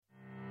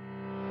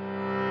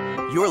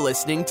You're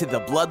listening to The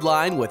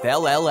Bloodline with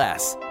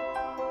LLS.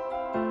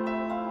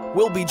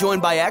 We'll be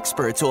joined by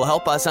experts who will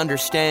help us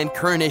understand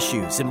current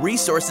issues and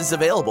resources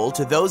available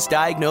to those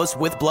diagnosed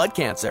with blood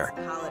cancer.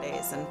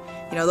 Holidays and,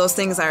 those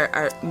things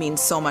mean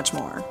so much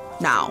more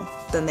now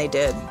than they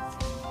did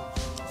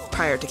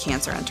prior to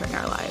cancer entering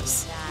our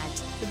lives.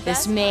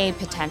 This may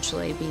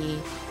potentially be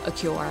a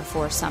cure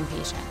for some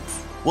patients.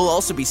 We'll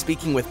also be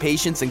speaking with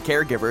patients and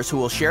caregivers who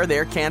will share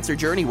their cancer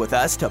journey with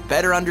us to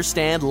better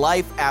understand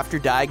life after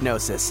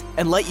diagnosis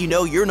and let you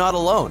know you're not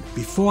alone.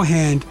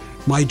 Beforehand,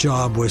 my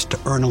job was to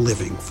earn a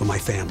living for my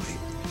family.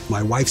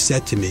 My wife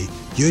said to me,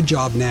 your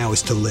job now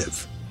is to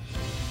live.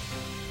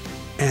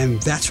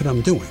 And that's what I'm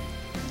doing.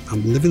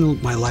 I'm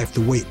living my life the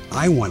way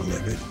I want to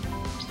live it,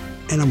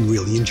 and I'm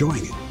really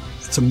enjoying it.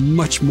 It's a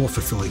much more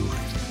fulfilling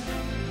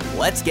life.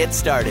 Let's get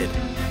started.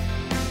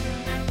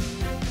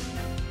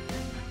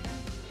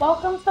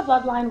 Welcome to The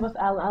Bloodline with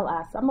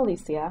LLS. I'm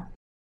Alicia.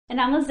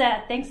 And I'm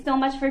Lizette. Thanks so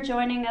much for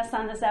joining us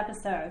on this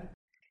episode.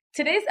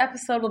 Today's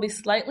episode will be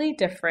slightly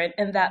different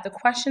in that the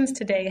questions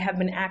today have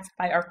been asked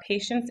by our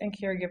patients and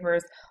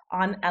caregivers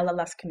on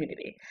LLS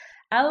Community.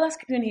 LLS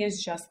Community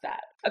is just that,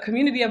 a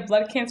community of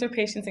blood cancer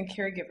patients and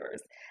caregivers.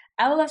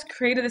 LLS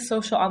created a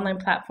social online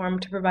platform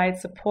to provide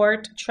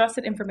support,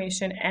 trusted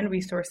information, and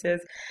resources,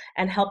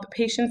 and help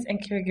patients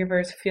and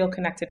caregivers feel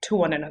connected to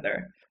one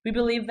another. We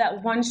believe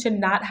that one should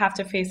not have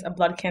to face a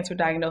blood cancer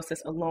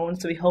diagnosis alone,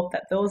 so we hope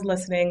that those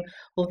listening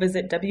will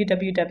visit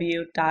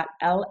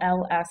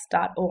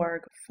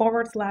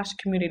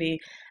www.lls.org/community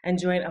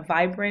and join a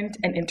vibrant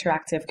and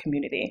interactive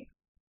community.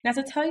 Now,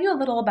 to tell you a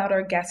little about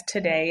our guest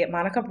today,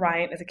 Monica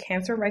Bryant is a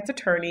cancer rights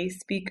attorney,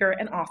 speaker,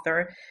 and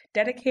author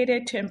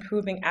dedicated to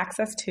improving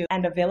access to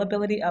and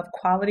availability of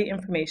quality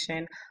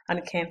information on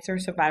cancer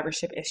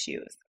survivorship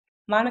issues.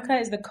 Monica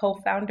is the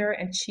co-founder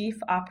and chief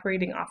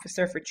operating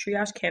officer for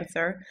Triage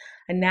Cancer,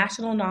 a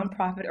national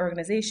nonprofit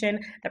organization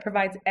that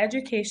provides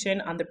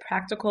education on the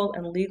practical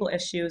and legal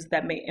issues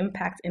that may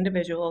impact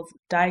individuals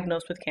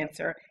diagnosed with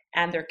cancer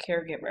and their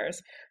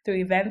caregivers through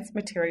events,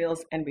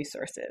 materials, and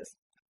resources.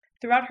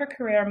 Throughout her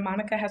career,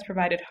 Monica has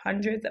provided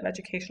hundreds of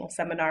educational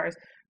seminars,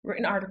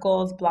 written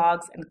articles,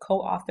 blogs, and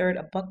co-authored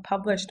a book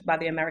published by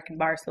the American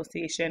Bar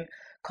Association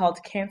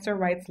called Cancer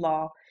Rights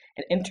Law,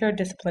 an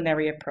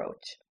Interdisciplinary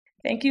Approach.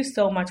 Thank you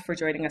so much for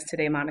joining us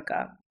today,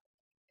 Monica.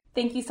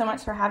 Thank you so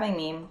much for having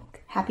me. I'm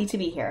happy to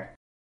be here.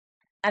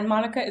 And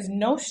Monica is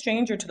no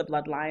stranger to The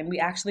Bloodline. We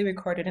actually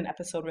recorded an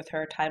episode with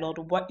her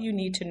titled What You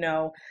Need to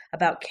Know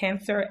About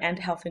Cancer and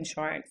Health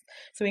Insurance.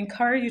 So we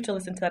encourage you to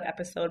listen to that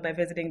episode by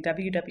visiting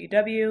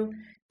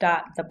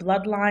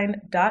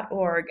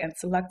www.thebloodline.org and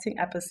selecting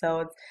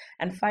episodes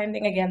and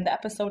finding again the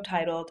episode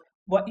titled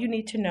What You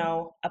Need to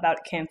Know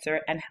About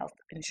Cancer and Health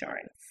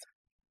Insurance.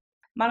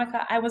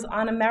 Monica, I was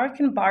on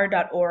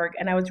AmericanBar.org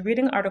and I was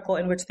reading an article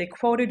in which they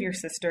quoted your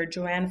sister,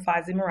 Joanne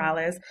Fazzi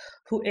Morales,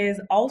 who is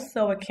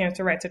also a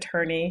cancer rights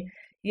attorney.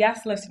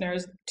 Yes,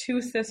 listeners,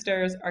 two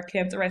sisters are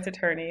cancer rights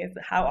attorneys.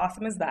 How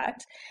awesome is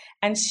that?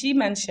 And she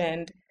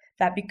mentioned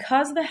that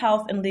because the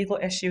health and legal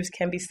issues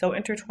can be so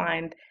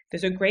intertwined,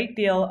 there's a great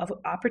deal of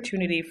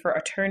opportunity for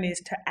attorneys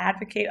to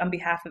advocate on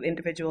behalf of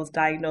individuals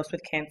diagnosed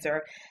with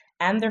cancer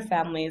and their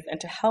families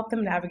and to help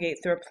them navigate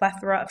through a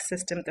plethora of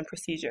systems and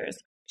procedures.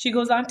 She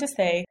goes on to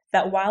say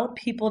that while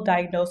people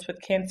diagnosed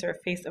with cancer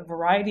face a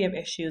variety of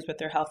issues with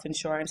their health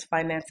insurance,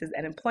 finances,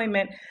 and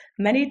employment,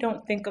 many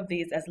don't think of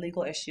these as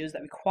legal issues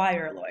that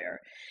require a lawyer.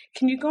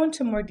 Can you go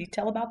into more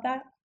detail about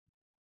that?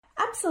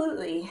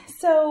 Absolutely.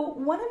 So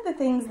one of the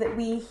things that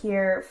we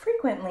hear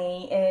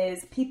frequently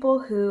is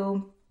people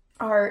who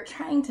are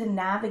trying to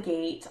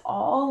navigate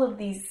all of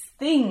these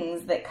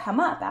things that come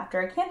up after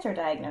a cancer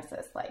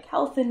diagnosis, like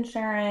health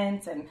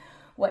insurance and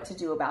what to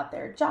do about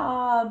their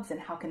jobs and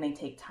how can they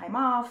take time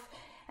off.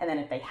 And then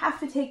if they have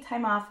to take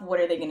time off, what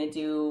are they going to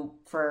do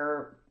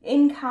for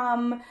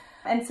income?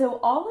 And so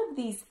all of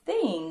these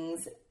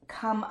things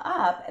come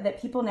up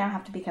that people now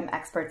have to become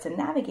experts in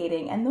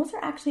navigating. And those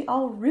are actually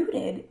all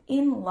rooted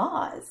in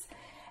laws.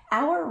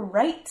 Our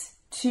right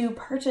to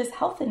purchase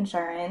health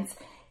insurance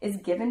is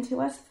given to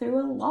us through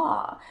a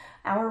law.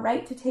 Our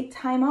right to take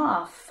time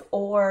off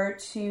or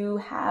to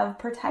have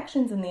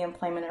protections in the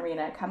employment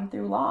arena come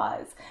through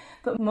laws.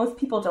 But most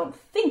people don't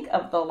think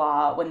of the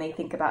law when they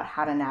think about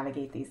how to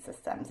navigate these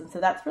systems. And so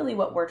that's really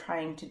what we're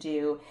trying to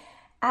do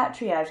at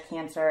Triage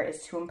Cancer,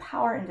 is to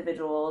empower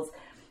individuals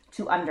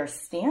to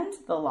understand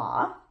the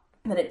law,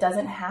 that it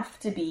doesn't have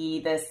to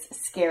be this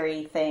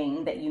scary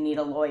thing that you need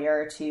a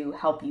lawyer to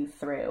help you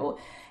through.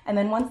 And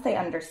then once they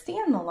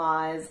understand the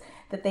laws,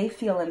 that they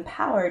feel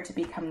empowered to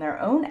become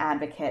their own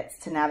advocates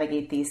to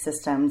navigate these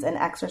systems and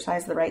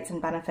exercise the rights and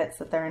benefits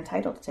that they're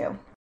entitled to.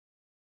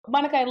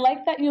 Monica, I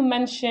like that you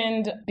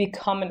mentioned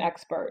become an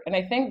expert. And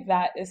I think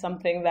that is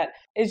something that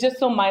is just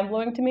so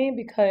mind-blowing to me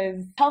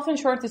because health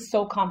insurance is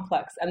so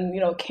complex and,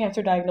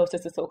 cancer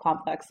diagnosis is so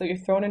complex. So you're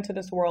thrown into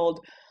this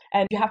world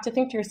And you have to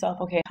think to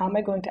yourself, okay, how am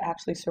I going to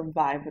actually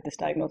survive with this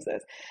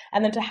diagnosis?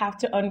 And then to have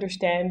to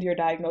understand your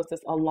diagnosis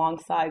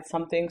alongside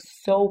something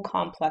so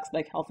complex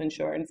like health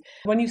insurance.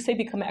 When you say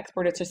become an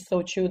expert, it's just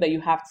so true that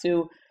you have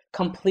to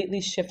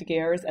completely shift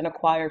gears and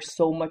acquire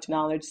so much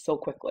knowledge so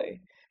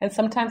quickly. And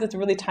sometimes it's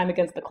really time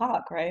against the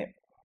clock, right?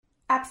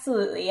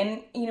 Absolutely.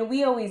 And,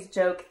 we always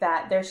joke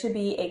that there should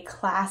be a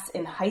class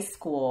in high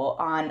school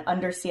on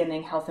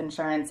understanding health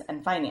insurance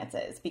and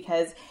finances,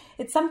 because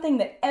it's something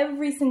that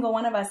every single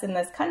one of us in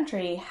this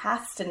country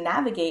has to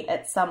navigate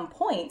at some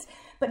point,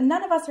 but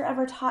none of us are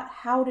ever taught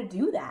how to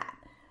do that.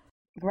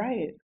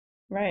 Right.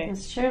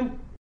 That's true.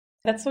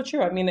 That's so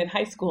true. I mean, in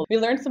high school, we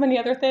learned so many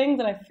other things,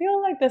 and I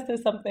feel like this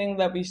is something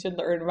that we should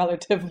learn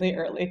relatively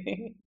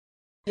early.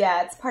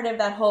 Yeah, it's part of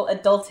that whole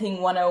Adulting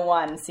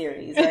 101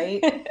 series,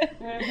 right?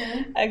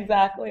 Mm-hmm.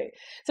 Exactly.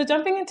 So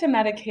jumping into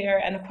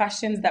Medicare and the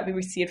questions that we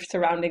received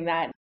surrounding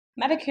that.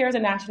 Medicare is a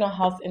national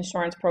health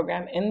insurance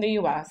program in the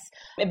U.S.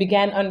 It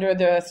began under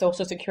the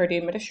Social Security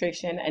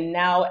Administration and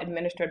now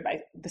administered by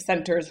the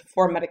Centers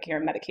for Medicare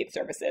and Medicaid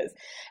Services.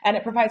 And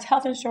it provides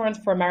health insurance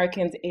for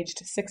Americans aged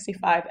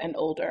 65 and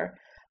older,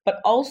 but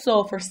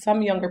also for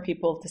some younger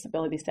people with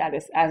disability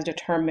status as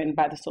determined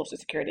by the Social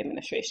Security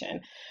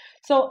Administration.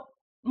 So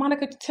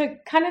Monica, to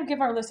kind of give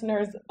our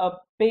listeners a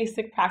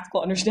basic practical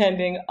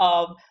understanding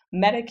of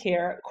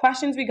Medicare,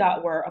 questions we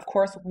got were, of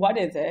course, what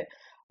is it?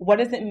 What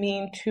does it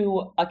mean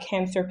to a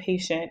cancer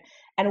patient?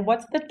 And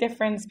what's the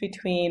difference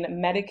between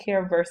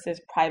Medicare versus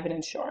private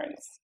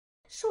insurance?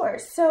 Sure.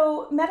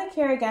 So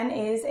Medicare, again,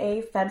 is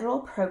a federal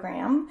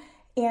program,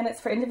 and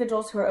it's for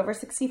individuals who are over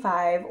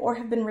 65 or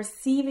have been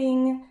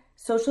receiving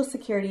Social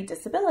Security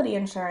disability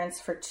insurance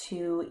for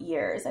 2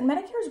 years. And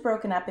Medicare is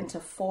broken up into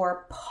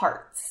 4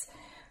 parts.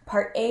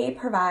 Part A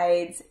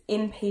provides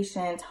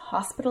inpatient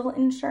hospital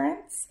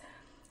insurance.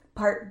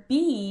 Part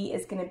B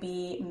is going to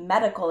be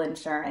medical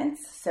insurance,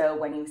 so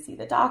when you see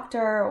the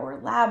doctor or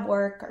lab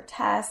work or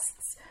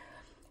tests.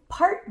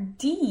 Part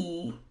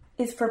D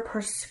is for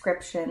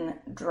prescription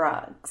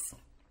drugs.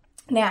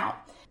 Now,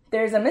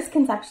 there's a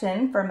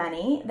misconception for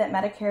many that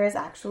Medicare is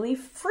actually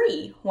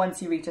free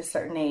once you reach a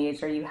certain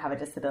age or you have a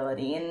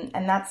disability,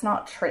 and that's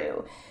not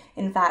true.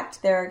 In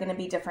fact, there are going to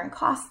be different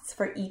costs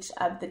for each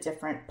of the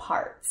different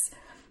parts.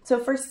 So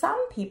for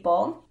some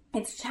people,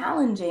 it's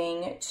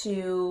challenging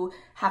to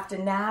have to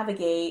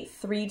navigate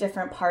 3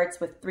 different parts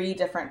with 3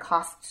 different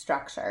cost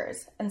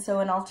structures. And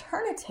so an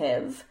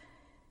alternative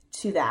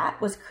to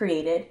that was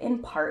created in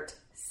Part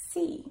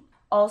C,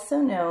 also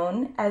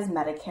known as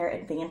Medicare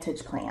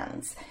Advantage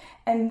plans.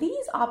 And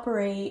these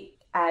operate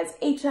as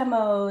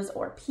HMOs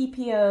or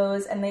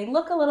PPOs, and they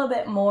look a little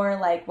bit more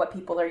like what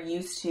people are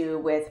used to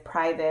with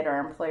private or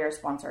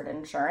employer-sponsored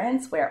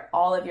insurance, where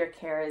all of your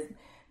care is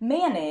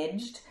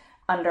managed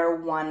under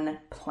one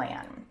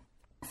plan.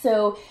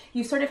 So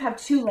you sort of have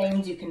 2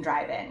 lanes you can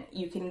drive in.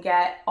 You can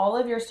get all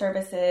of your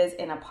services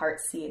in a Part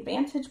C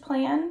Advantage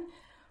plan,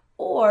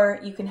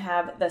 or you can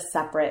have the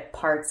separate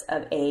parts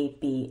of A,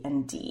 B,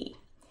 and D.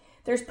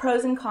 There's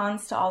pros and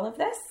cons to all of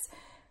this.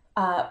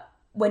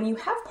 When you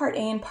have Part A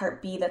and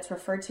Part B, that's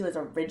referred to as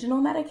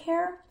Original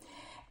Medicare.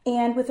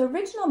 And with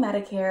Original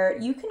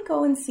Medicare, you can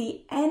go and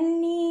see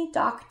any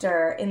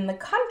doctor in the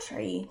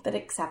country that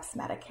accepts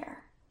Medicare.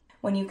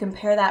 When you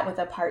compare that with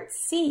a Part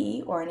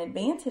C or an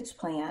Advantage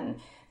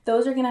plan,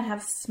 those are going to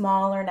have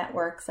smaller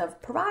networks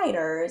of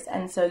providers,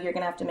 and so you're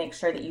going to have to make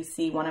sure that you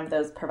see one of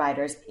those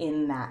providers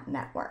in that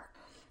network.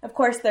 Of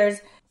course,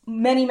 there's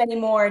many, many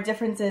more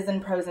differences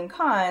and pros and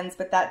cons,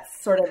 but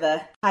that's sort of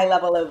the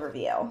high-level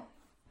overview.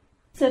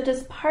 So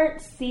does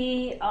Part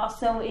C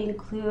also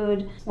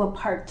include what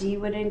Part D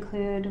would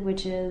include,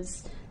 which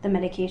is the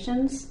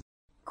medications?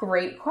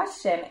 Great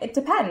question. It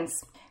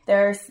depends.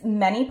 There's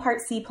many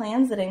Part C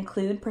plans that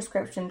include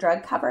prescription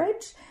drug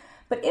coverage,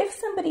 but if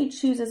somebody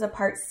chooses a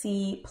Part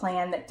C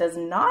plan that does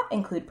not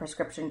include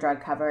prescription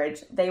drug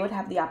coverage, they would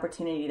have the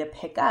opportunity to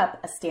pick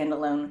up a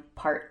standalone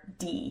Part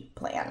D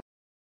plan.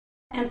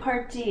 And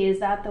Part D, is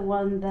that the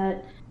one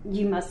that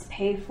you must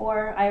pay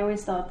for? I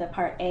always thought that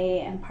Part A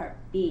and Part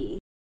B.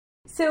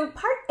 So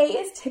Part A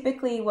is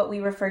typically what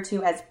we refer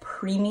to as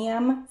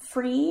premium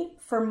free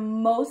for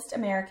most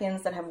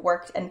Americans that have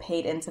worked and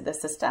paid into the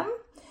system.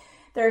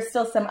 There are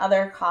still some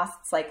other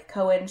costs like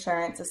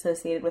co-insurance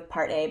associated with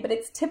Part A, but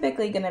it's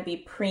typically going to be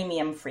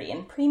premium free.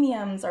 And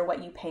premiums are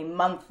what you pay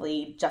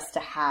monthly just to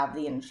have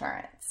the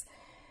insurance.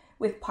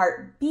 With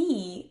Part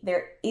B,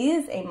 there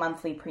is a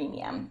monthly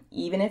premium,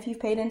 even if you've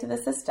paid into the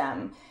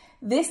system.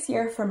 This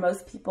year, for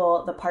most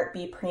people, the Part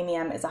B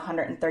premium is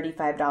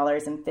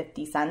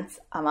 $135.50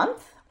 a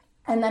month.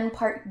 And then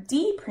Part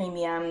D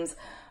premiums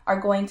are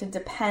going to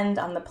depend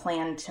on the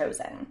plan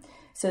chosen.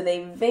 So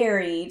they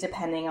vary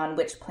depending on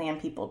which plan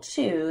people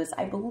choose.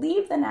 I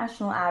believe the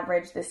national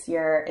average this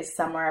year is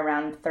somewhere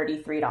around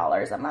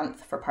 $33 a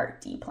month for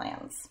Part D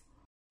plans.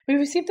 We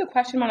received a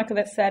question, Monica,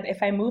 that said,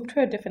 if I move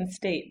to a different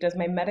state, does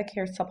my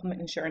Medicare supplement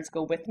insurance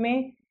go with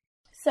me?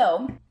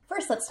 So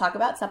first, let's talk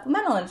about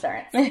supplemental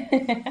insurance.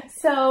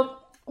 So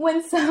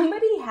When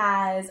somebody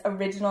has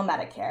Original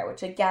Medicare,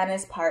 which again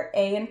is Part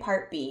A and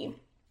Part B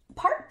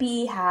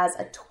has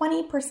a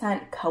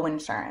 20%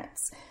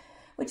 coinsurance,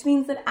 which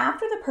means that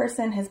after the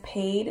person has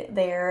paid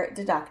their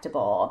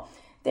deductible,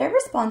 they're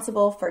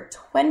responsible for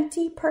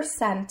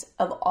 20%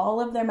 of all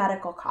of their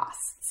medical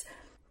costs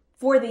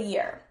for the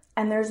year.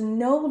 And there's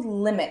no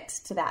limit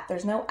to that.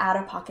 There's no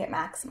out-of-pocket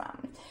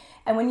maximum.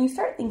 And when you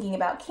start thinking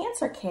about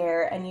cancer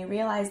care and you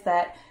realize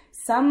that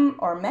some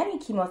or many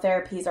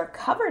chemotherapies are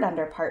covered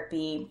under Part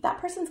B, that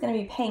person's going to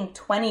be paying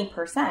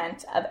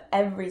 20% of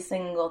every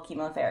single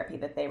chemotherapy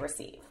that they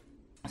receive.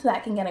 So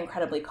that can get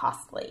incredibly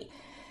costly.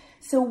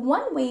 So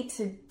one way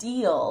to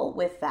deal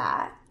with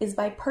that is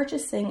by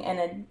purchasing an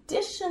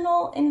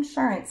additional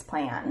insurance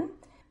plan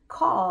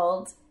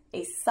called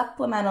a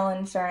supplemental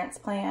insurance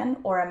plan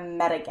or a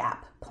Medigap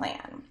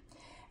plan.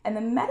 And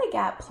the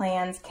Medigap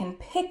plans can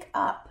pick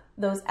up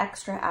those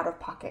extra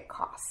out-of-pocket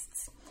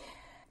costs.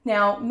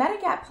 Now,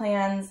 Medigap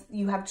plans,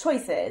 you have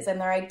choices, and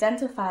they're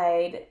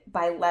identified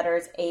by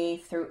letters A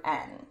through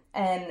N.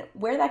 And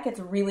where that gets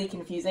really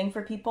confusing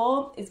for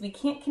people is we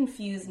can't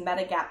confuse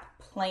Medigap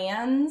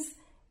plans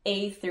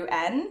A through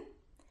N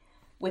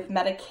with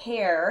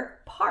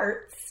Medicare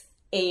parts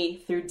A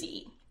through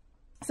D.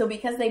 So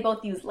because they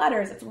both use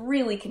letters, it's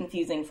really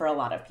confusing for a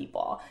lot of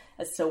people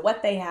as to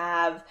what they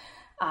have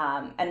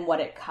and what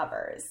it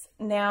covers.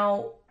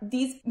 Now,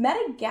 these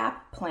Medigap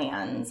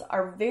plans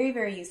are very,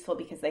 very useful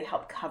because they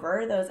help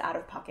cover those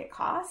out-of-pocket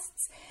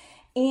costs,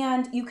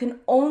 and you can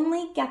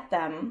only get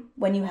them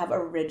when you have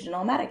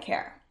Original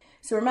Medicare.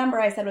 So remember,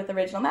 I said with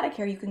Original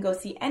Medicare, you can go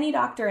see any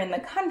doctor in the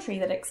country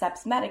that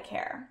accepts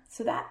Medicare.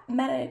 So that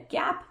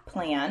Medigap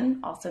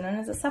plan, also known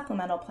as a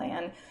supplemental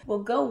plan,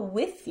 will go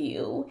with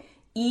you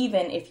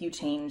even if you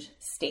change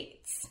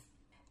states.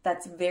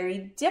 That's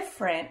very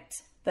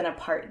different than a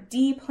Part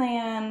D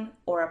plan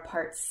or a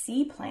Part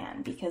C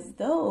plan because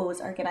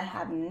those are going to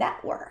have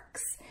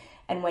networks.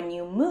 And when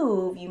you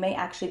move, you may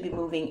actually be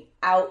moving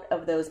out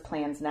of those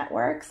plans'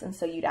 networks, and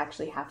so you'd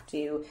actually have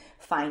to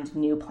find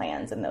new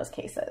plans in those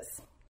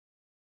cases.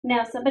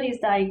 Now, if somebody's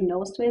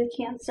diagnosed with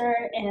cancer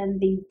and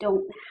they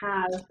don't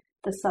have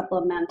the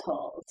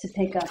supplemental to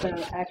pick up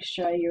an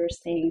extra, you're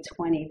saying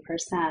 20%.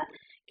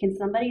 Can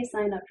somebody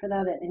sign up for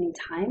that at any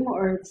time,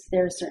 or is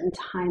there a certain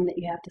time that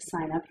you have to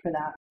sign up for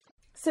that?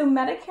 So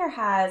Medicare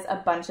has a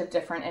bunch of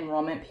different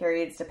enrollment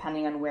periods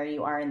depending on where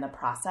you are in the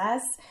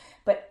process,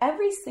 but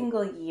every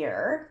single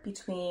year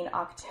between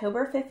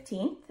October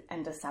 15th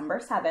and December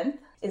 7th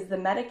is the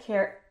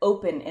Medicare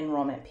open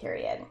enrollment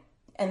period.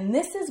 And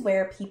this is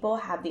where people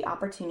have the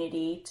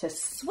opportunity to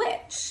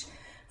switch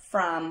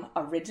from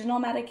Original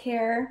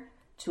Medicare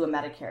to a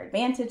Medicare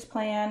Advantage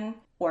plan,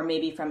 or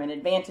maybe from an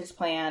Advantage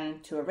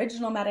plan to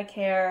Original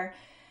Medicare,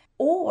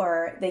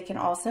 or they can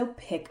also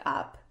pick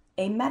up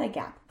a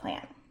Medigap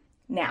plan.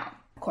 Now,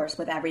 of course,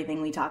 with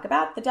everything we talk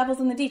about, the devil's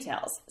in the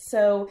details.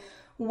 So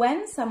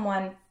when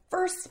someone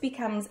first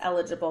becomes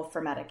eligible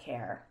for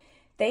Medicare,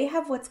 they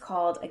have what's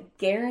called a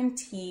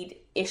guaranteed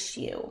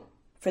issue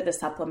for the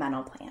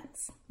supplemental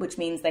plans, which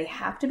means they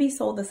have to be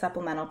sold the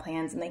supplemental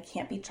plans and they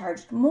can't be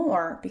charged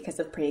more because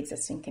of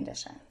pre-existing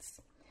conditions.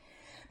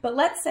 But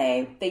let's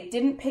say they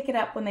didn't pick it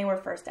up when they were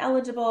first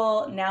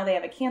eligible, now they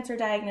have a cancer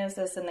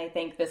diagnosis and they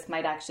think this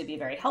might actually be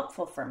very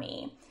helpful for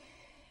me.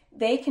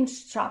 They can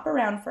shop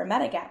around for a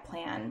Medigap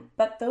plan,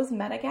 but those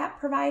Medigap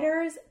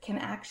providers can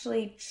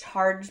actually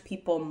charge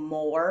people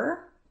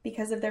more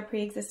because of their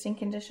pre-existing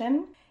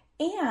condition,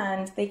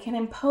 and they can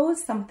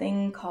impose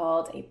something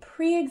called a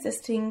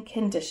pre-existing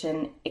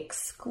condition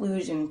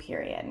exclusion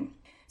period.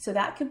 So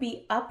that could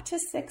be up to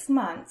 6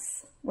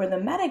 months where the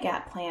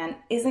Medigap plan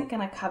isn't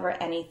going to cover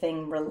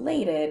anything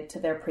related to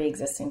their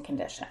pre-existing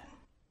condition.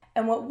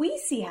 And what we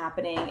see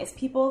happening is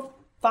people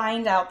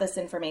find out this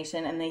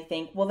information and they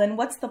think, well, then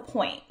what's the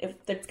point?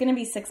 If there's going to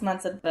be 6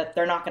 months that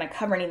they're not going to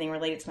cover anything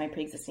related to my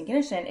pre-existing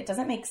condition, it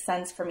doesn't make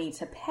sense for me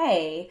to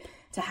pay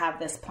to have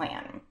this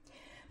plan.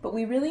 But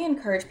we really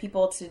encourage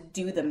people to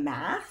do the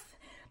math,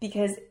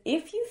 because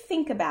if you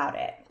think about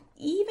it,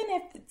 even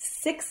if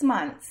it's 6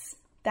 months,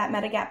 that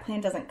Medigap plan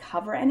doesn't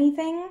cover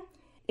anything,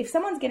 if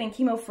someone's getting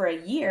chemo for a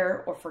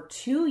year or for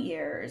 2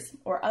 years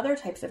or other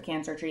types of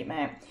cancer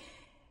treatment,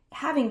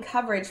 having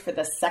coverage for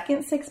the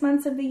second 6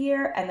 months of the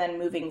year and then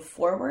moving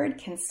forward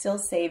can still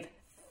save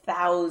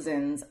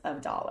thousands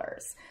of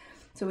dollars.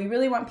 So we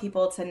really want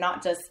people to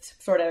not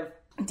just sort of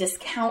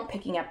discount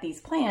picking up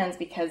these plans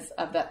because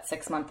of that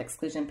 6 month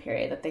exclusion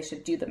period, that they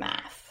should do the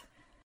math.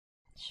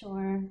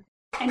 Sure.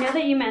 I know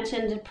that you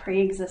mentioned a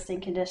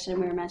pre-existing condition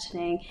we were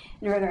mentioning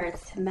in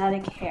regards to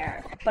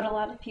Medicare, but a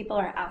lot of people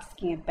are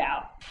asking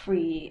about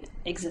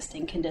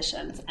pre-existing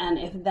conditions and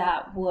if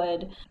that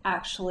would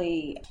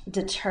actually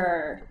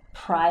deter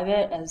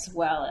private as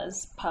well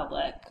as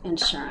public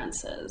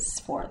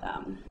insurances for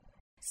them.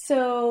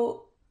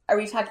 So are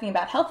we talking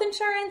about health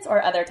insurance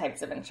or other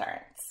types of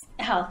insurance?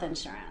 Health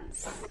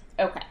insurance.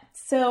 Okay.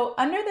 So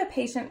under the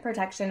Patient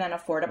Protection and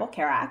Affordable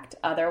Care Act,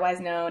 otherwise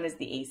known as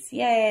the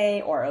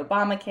ACA or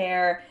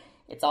Obamacare,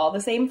 it's all the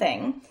same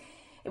thing.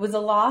 It was a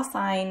law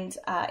signed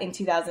in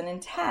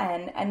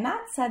 2010, and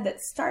that said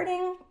that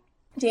starting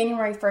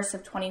January 1st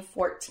of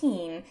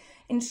 2014,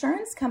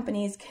 insurance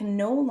companies can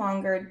no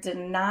longer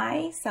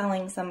deny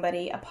selling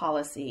somebody a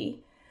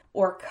policy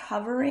or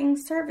covering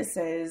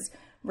services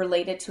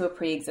related to a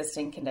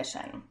pre-existing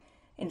condition.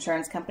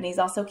 Insurance companies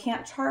also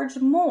can't charge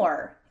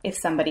more if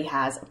somebody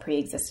has a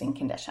pre-existing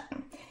condition.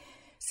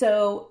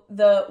 So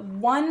the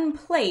one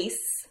place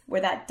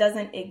where that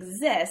doesn't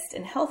exist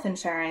in health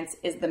insurance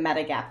is the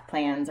Medigap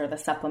plans or the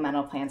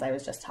supplemental plans I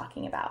was just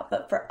talking about.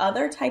 But for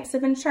other types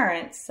of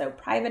insurance, so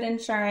private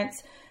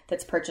insurance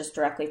that's purchased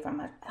directly from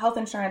a health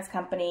insurance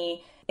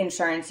company,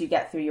 insurance you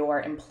get through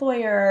your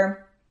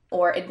employer,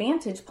 or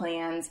Advantage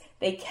plans,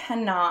 they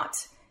cannot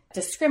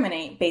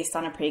discriminate based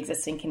on a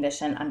pre-existing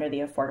condition under the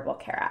Affordable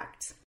Care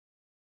Act.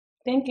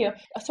 Thank you.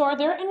 So are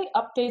there any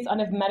updates on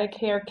if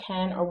Medicare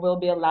can or will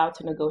be allowed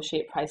to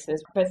negotiate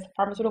prices with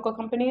pharmaceutical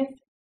companies?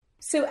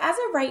 So as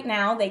of right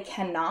now, they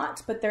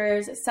cannot, but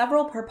there's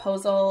several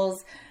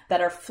proposals that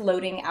are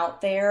floating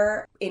out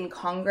there in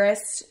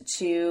Congress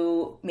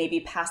to maybe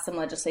pass some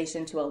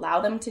legislation to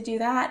allow them to do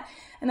that.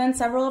 And then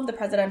several of the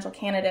presidential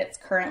candidates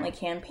currently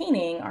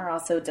campaigning are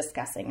also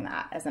discussing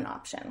that as an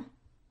option.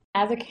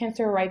 As a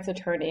cancer rights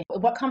attorney,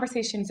 what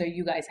conversations are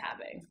you guys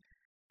having?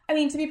 I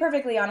mean, to be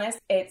perfectly honest,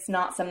 it's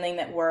not something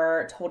that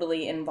we're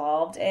totally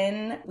involved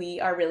in. We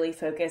are really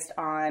focused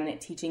on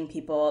teaching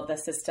people the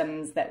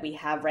systems that we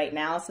have right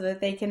now so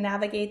that they can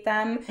navigate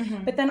them,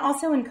 but then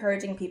also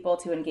encouraging people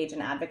to engage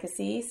in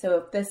advocacy. So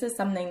if this is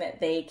something that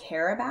they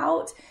care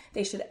about,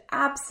 they should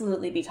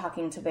absolutely be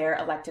talking to their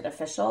elected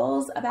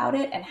officials about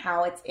it and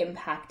how it's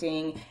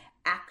impacting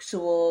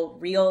actual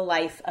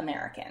real-life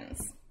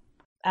Americans.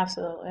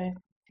 Absolutely.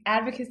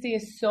 Advocacy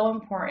is so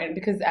important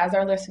because, as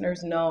our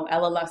listeners know,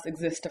 LLS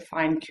exists to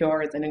find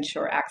cures and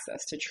ensure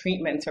access to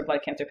treatments for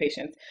blood cancer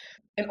patients.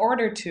 In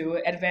order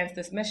to advance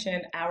this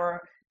mission,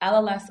 our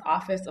LLS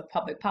Office of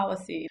Public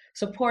Policy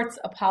supports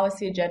a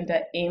policy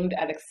agenda aimed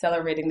at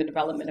accelerating the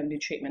development of new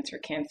treatments for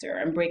cancer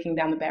and breaking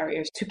down the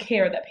barriers to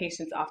care that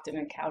patients often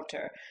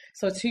encounter.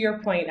 So to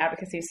your point,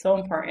 advocacy is so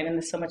important, and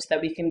there's so much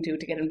that we can do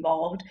to get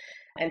involved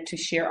and to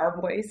share our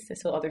voice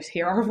so others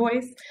hear our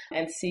voice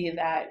and see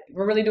that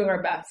we're really doing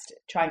our best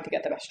trying to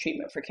get the best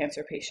treatment for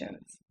cancer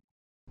patients.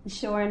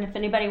 Sure, and if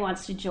anybody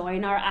wants to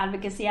join our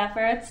advocacy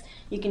efforts,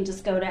 you can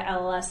just go to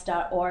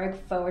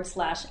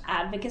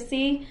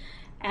lls.org/advocacy,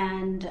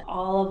 and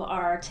all of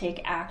our Take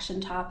Action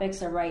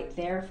topics are right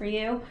there for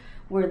you.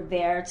 We're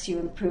there to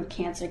improve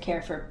cancer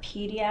care for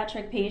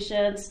pediatric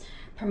patients,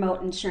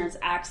 promote insurance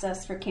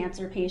access for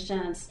cancer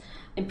patients,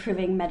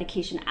 improving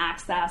medication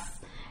access,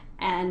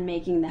 and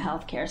making the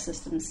healthcare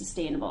system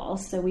sustainable.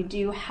 So we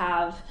do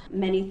have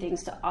many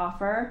things to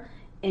offer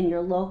in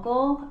your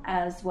local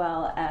as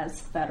well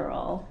as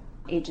federal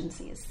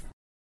agencies.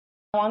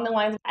 Along the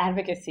lines of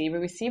advocacy, we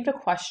received a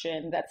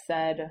question that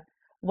said,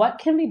 what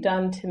can be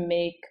done to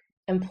make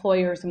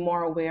employers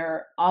more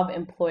aware of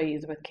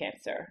employees with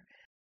cancer?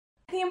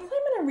 The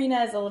employment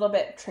arena is a little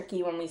bit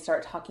tricky when we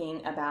start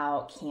talking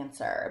about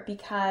cancer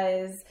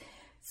because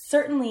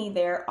certainly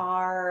there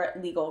are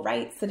legal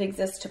rights that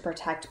exist to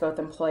protect both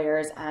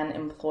employers and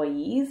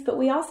employees, but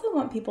we also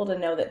want people to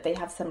know that they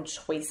have some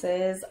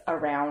choices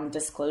around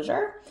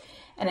disclosure.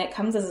 And it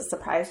comes as a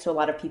surprise to a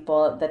lot of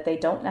people that they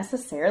don't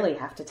necessarily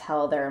have to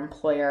tell their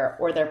employer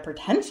or their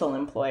potential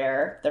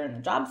employer, if they're in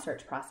the job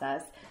search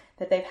process,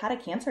 that they've had a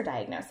cancer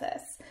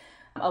diagnosis.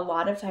 A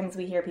lot of times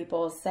we hear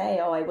people say,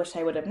 oh, I wish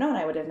I would have known,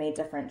 I would have made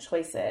different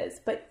choices.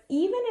 But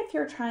even if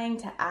you're trying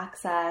to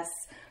access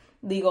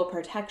legal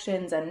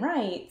protections and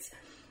rights,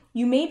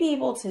 you may be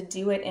able to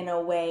do it in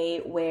a way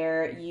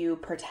where you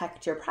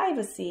protect your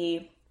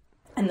privacy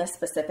and the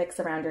specifics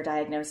around your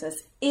diagnosis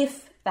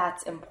if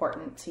that's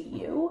important to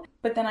you.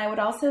 But then I would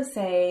also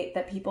say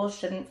that people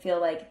shouldn't feel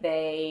like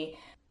they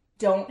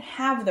don't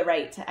have the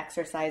right to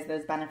exercise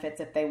those benefits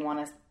if they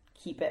want to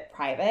keep it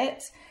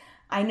private.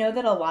 I know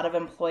that a lot of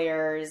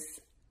employers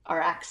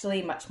are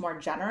actually much more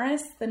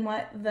generous than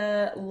what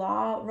the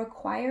law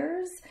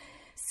requires.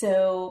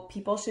 So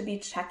people should be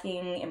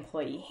checking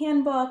employee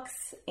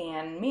handbooks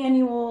and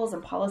manuals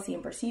and policy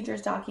and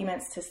procedures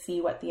documents to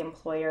see what the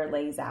employer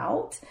lays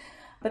out,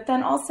 but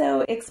then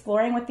also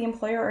exploring what the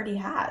employer already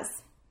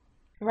has.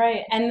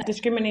 Right, and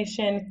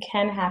discrimination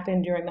can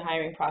happen during the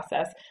hiring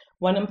process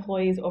when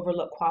employees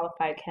overlook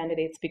qualified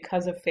candidates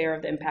because of fear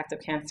of the impact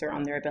of cancer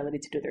on their ability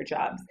to do their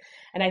jobs.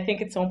 And I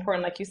think it's so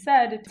important, like you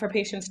said, for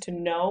patients to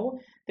know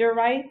their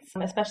rights,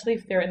 especially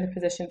if they're in the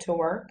position to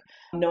work,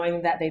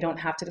 knowing that they don't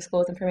have to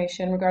disclose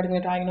information regarding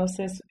their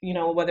diagnosis,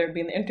 whether it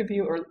be in the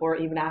interview or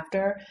even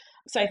after.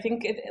 So I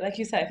think, like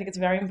you said, I think it's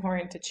very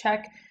important to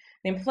check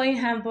the employee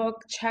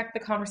handbook, check the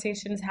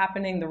conversations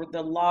happening,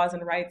 the laws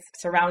and rights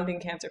surrounding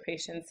cancer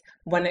patients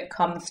when it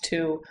comes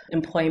to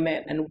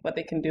employment and what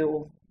they can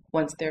do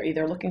once they're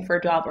either looking for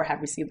a job or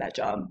have received that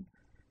job.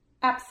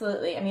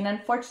 Absolutely. I mean,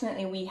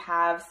 unfortunately, we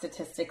have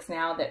statistics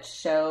now that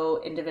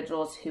show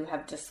individuals who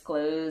have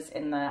disclosed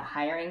in the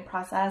hiring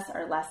process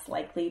are less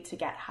likely to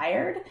get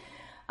hired.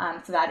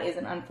 So that is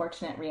an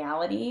unfortunate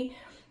reality.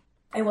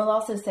 I will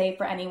also say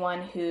for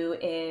anyone who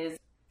is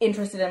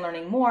interested in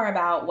learning more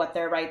about what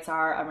their rights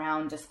are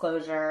around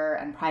disclosure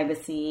and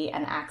privacy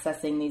and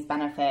accessing these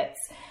benefits,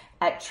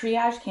 at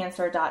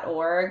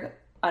triagecancer.org,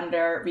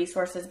 under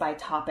resources by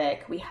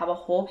topic, we have a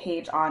whole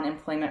page on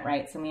employment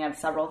rights, and we have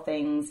several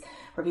things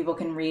where people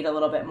can read a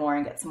little bit more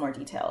and get some more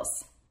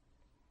details.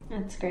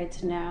 That's great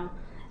to know.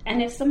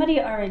 And if somebody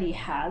already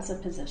has a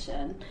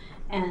position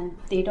and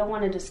they don't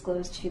want to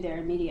disclose to their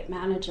immediate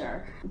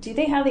manager, do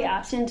they have the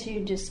option to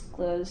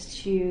disclose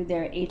to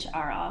their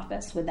HR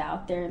office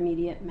without their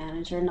immediate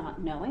manager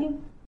not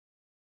knowing?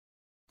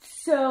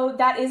 So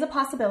that is a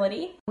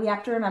possibility. We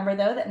have to remember,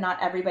 though, that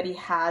not everybody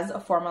has a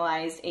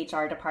formalized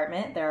HR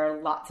department. There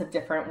are lots of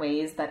different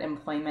ways that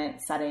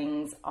employment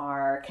settings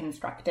are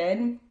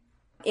constructed.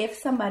 If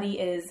somebody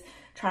is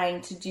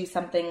trying to do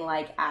something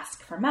like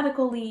ask for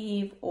medical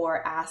leave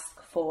or ask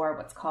for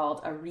what's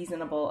called a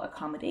reasonable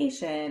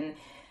accommodation,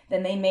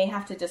 then they may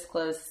have to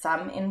disclose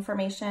some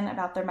information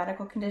about their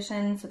medical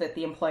condition so that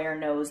the employer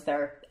knows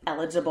they're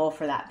eligible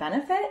for that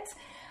benefit.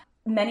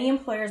 Many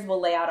employers will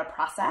lay out a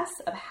process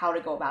of how to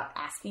go about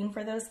asking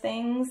for those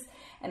things.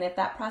 And if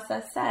that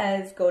process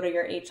says go to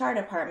your HR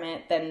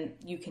department, then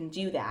you can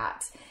do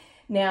that.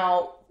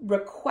 Now,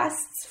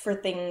 requests for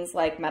things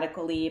like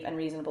medical leave and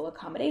reasonable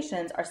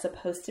accommodations are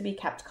supposed to be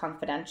kept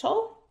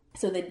confidential,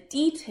 so the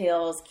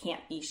details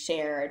can't be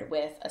shared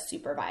with a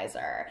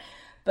supervisor.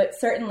 But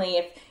certainly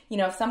if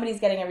somebody's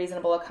getting a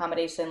reasonable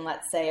accommodation,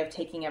 let's say of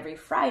taking every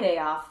Friday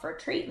off for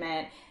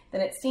treatment,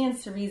 then it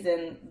stands to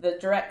reason the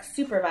direct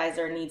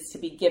supervisor needs to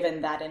be given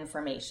that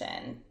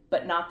information,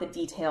 but not the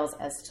details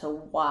as to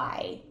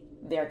why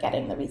they're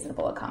getting the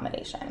reasonable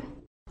accommodation.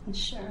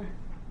 Sure.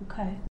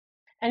 Okay.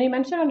 And you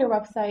mentioned on your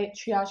website,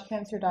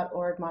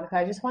 triagecancer.org, Monica.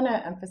 I just want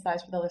to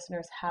emphasize for the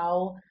listeners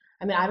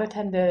I've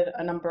attended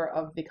a number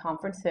of the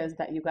conferences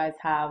that you guys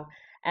have,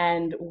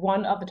 and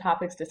one of the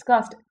topics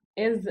discussed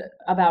is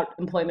about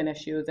employment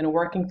issues and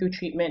working through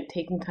treatment,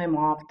 taking time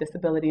off,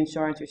 disability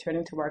insurance,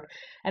 returning to work.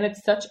 And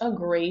it's such a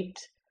great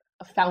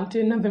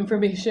fountain of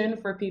information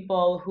for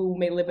people who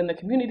may live in the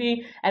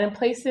community and in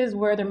places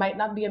where there might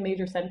not be a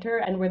major center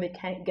and where they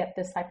can't get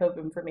this type of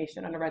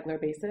information on a regular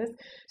basis.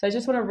 So I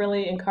just want to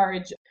really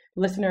encourage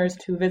listeners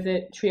to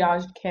visit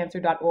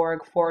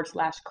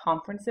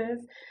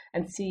triagecancer.org/conferences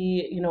and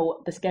see,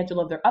 the schedule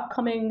of their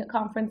upcoming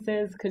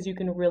conferences, because you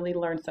can really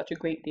learn such a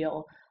great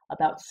deal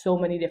about so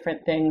many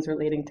different things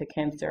relating to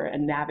cancer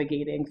and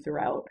navigating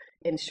throughout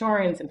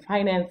insurance and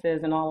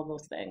finances and all of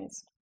those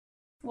things.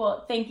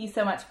 Well, thank you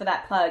so much for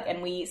that plug,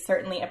 and we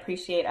certainly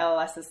appreciate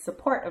LLS's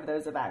support of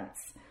those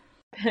events.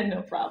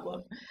 No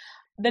problem.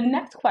 The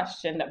next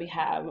question that we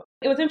have,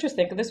 it was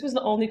interesting because this was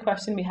the only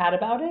question we had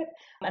about it,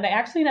 and I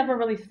actually never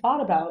really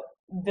thought about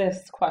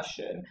this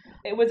question.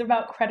 It was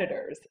about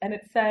creditors, and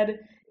it said,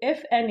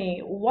 if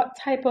any, what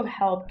type of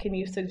help can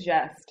you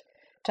suggest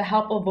to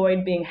help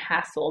avoid being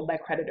hassled by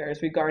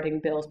creditors regarding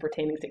bills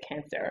pertaining to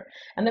cancer?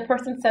 And the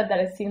person said that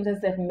it seems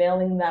as if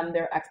mailing them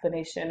their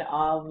explanation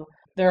of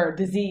their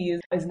disease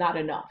is not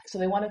enough. So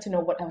they wanted to know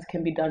what else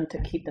can be done to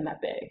keep them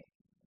at bay.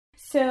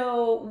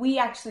 So we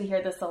actually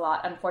hear this a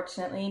lot,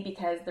 unfortunately,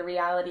 because the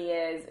reality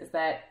is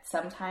that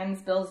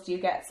sometimes bills do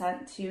get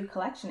sent to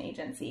collection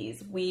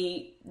agencies.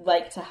 We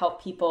like to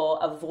help people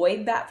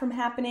avoid that from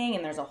happening,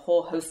 and there's a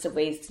whole host of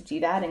ways to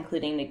do that,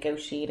 including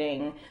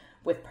negotiating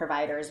with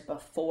providers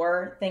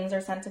before things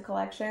are sent to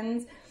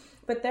collections.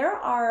 But there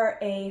are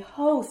a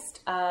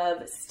host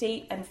of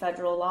state and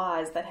federal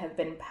laws that have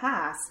been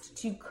passed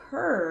to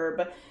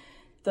curb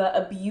the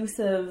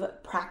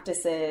abusive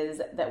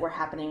practices that were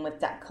happening with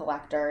debt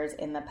collectors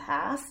in the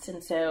past.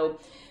 And so,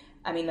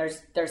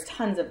 there's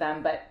tons of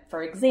them, but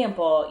for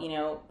example,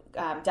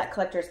 debt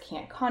collectors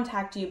can't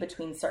contact you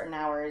between certain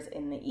hours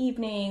in the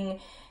evening.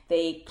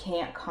 They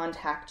can't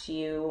contact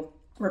you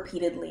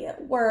repeatedly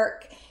at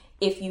work.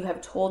 If you have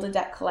told a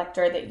debt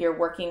collector that you're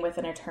working with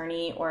an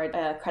attorney or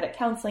a credit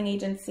counseling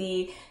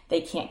agency,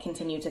 they can't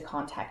continue to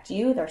contact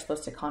you. They're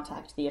supposed to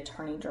contact the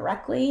attorney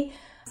directly.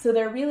 So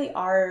there really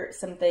are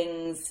some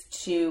things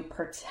to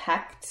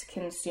protect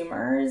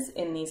consumers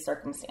in these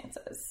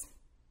circumstances.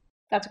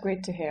 That's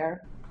great to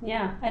hear.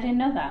 Yeah, I didn't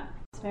know that.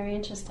 It's very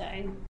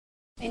interesting.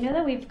 I know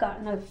that we've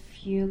gotten a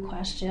few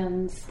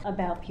questions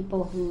about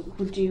people who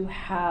do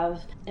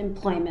have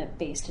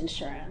employment-based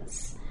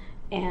insurance.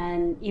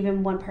 And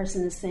even one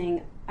person is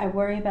saying, I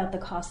worry about the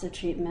cost of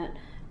treatment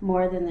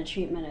more than the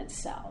treatment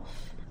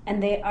itself.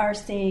 And they are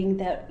saying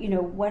that,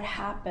 what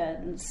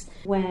happens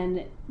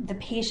when the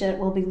patient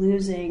will be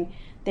losing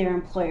their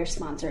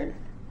employer-sponsored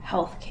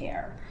health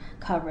care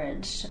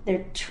coverage.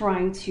 They're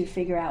trying to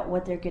figure out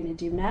what they're going to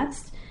do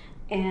next.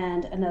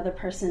 And another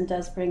person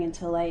does bring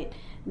into light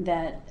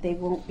that they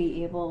won't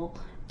be able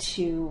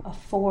to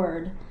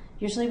afford.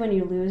 Usually when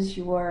you lose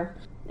your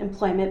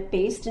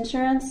employment-based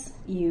insurance,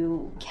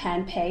 you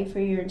can pay for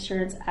your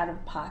insurance out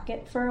of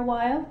pocket for a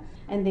while,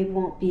 and they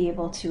won't be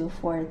able to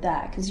afford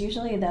that because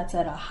usually that's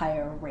at a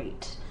higher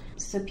rate.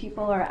 So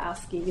people are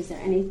asking, is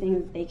there anything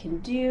that they can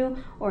do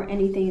or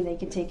anything they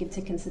can take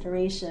into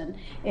consideration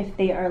if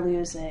they are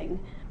losing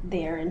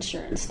their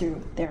insurance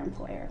through their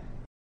employer?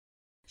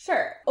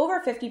 Sure.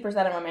 Over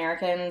 50% of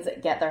Americans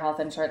get their health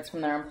insurance from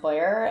their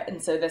employer.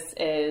 And so this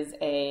is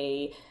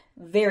a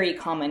very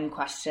common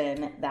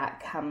question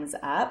that comes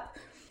up.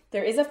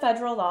 There is a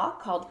federal law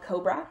called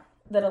COBRA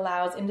that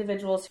allows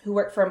individuals who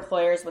work for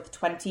employers with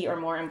 20 or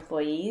more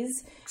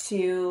employees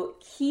to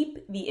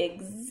keep the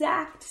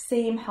exact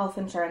same health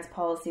insurance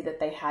policy that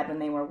they had when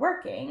they were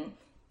working,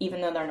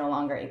 even though they're no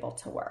longer able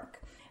to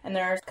work. And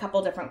there are a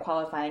couple different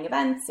qualifying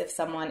events. If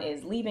someone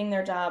is leaving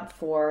their job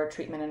for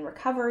treatment and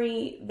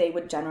recovery, they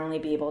would generally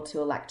be able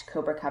to elect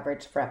COBRA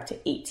coverage for up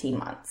to 18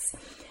 months.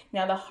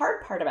 Now, the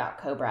hard part about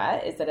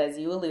COBRA is that, as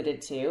you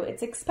alluded to,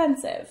 it's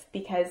expensive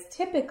because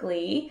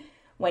typically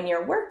when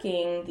you're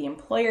working, the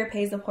employer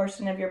pays a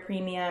portion of your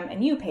premium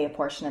and you pay a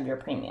portion of your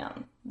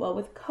premium. Well,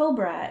 with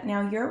COBRA,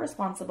 now you're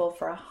responsible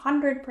for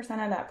 100%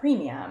 of that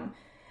premium,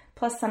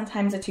 plus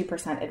sometimes a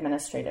 2%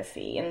 administrative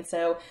fee. And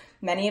so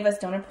many of us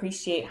don't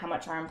appreciate how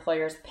much our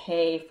employers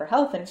pay for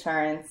health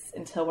insurance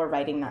until we're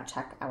writing that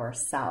check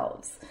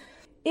ourselves.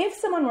 If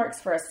someone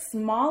works for a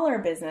smaller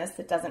business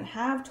that doesn't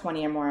have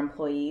 20 or more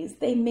employees,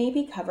 they may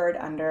be covered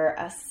under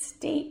a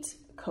state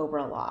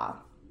COBRA law.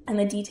 And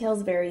the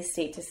details vary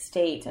state to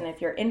state. And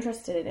if you're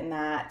interested in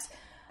that,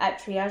 at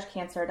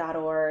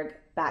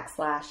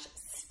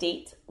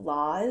triagecancer.org/state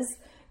laws,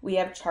 we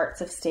have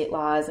charts of state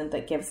laws and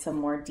that give some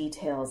more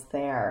details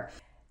there.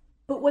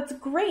 But what's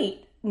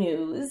great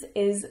news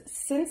is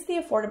since the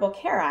Affordable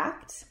Care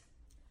Act,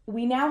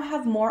 we now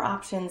have more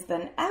options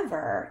than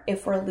ever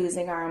if we're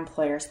losing our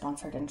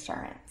employer-sponsored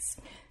insurance.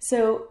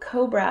 So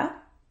COBRA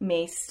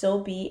may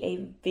still be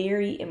a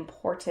very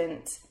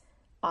important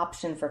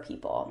option for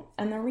people.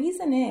 And the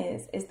reason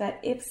is that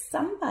if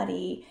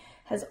somebody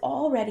has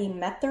already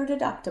met their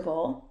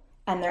deductible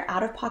and their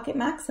out-of-pocket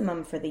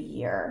maximum for the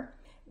year,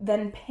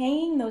 then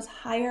paying those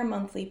higher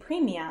monthly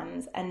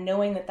premiums and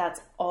knowing that that's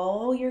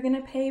all you're going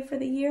to pay for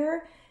the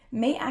year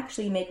may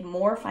actually make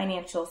more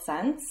financial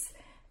sense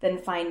than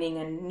finding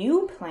a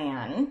new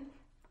plan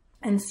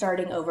and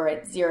starting over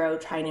at zero,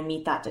 trying to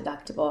meet that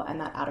deductible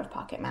and that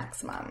out-of-pocket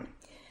maximum.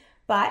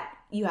 But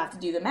you have to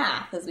do the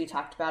math, as we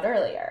talked about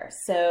earlier.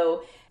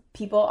 So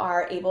people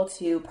are able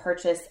to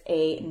purchase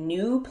a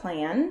new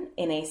plan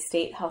in a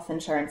state health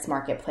insurance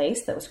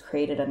marketplace that was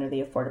created under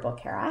the Affordable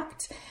Care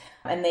Act,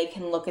 and they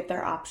can look at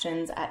their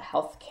options at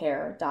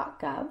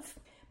healthcare.gov.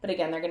 But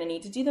again, they're going to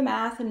need to do the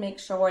math and make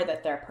sure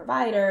that their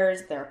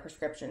providers, their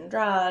prescription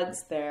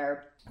drugs,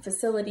 their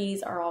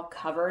facilities are all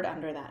covered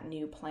under that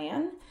new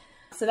plan.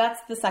 So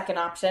that's the second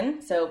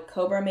option. So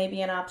COBRA may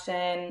be an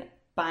option.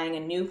 Buying a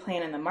new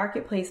plan in the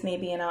marketplace may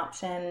be an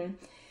option.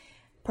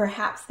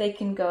 Perhaps they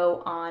can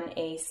go on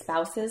a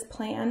spouse's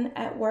plan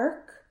at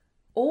work.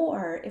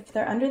 Or if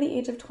they're under the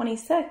age of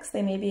 26,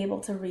 they may be able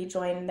to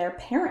rejoin their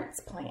parents'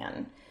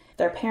 plan.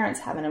 Their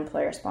parents have an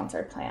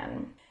employer-sponsored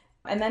plan.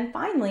 And then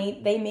finally,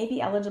 they may be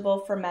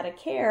eligible for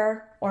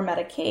Medicare or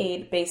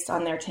Medicaid based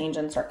on their change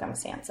in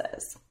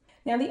circumstances.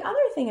 Now, the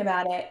other thing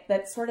about it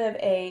that's sort of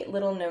a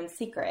little known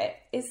secret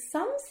is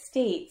some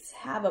states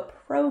have a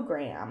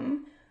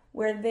program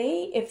where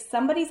if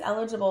somebody's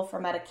eligible for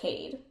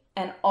Medicaid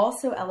and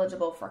also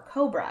eligible for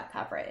COBRA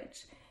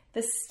coverage,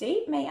 the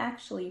state may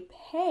actually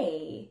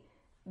pay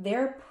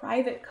their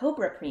private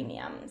COBRA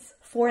premiums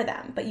for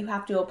them, but you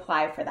have to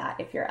apply for that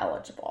if you're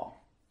eligible.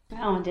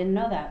 Oh, I didn't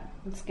know that.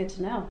 It's good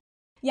to know.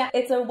 Yeah,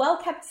 it's a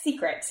well-kept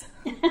secret.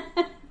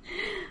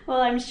 Well,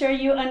 I'm sure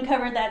you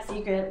uncovered that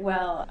secret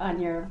well on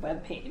your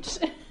webpage.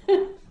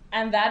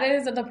 And that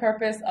is the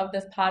purpose of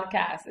this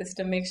podcast, is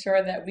to make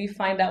sure that we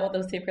find out what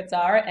those secrets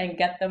are and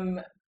get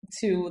them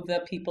to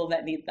the people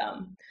that need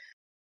them.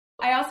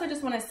 I also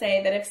just want to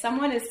say that if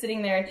someone is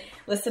sitting there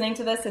listening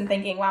to this and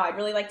thinking, wow, I'd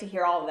really like to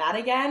hear all of that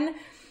again,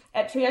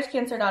 at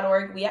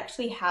triagecancer.org, we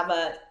actually have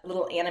a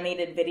little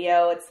animated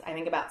video. It's, I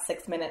think, about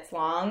 6 minutes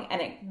long,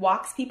 and it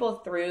walks people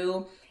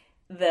through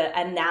the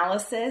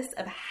analysis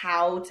of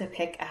how to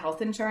pick a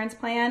health insurance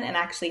plan and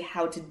actually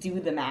how to do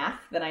the math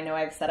that I know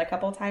I've said a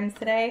couple times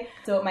today.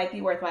 So it might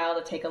be worthwhile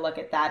to take a look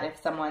at that if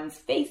someone's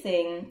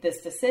facing this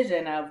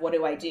decision of what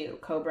do I do,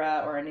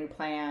 COBRA or a new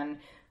plan,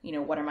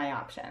 what are my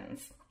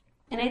options?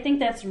 And I think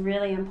that's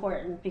really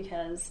important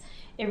because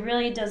it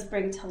really does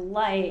bring to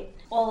light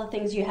all the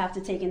things you have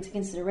to take into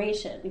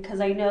consideration. Because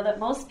I know that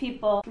most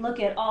people look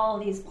at all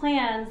of these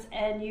plans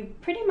and you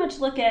pretty much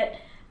look at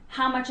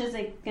how much is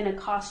it going to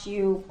cost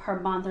you per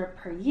month or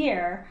per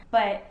year.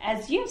 But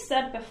as you've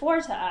said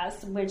before to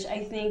us, which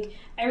I think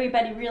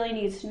everybody really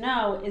needs to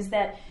know, is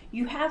that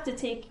you have to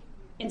take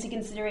into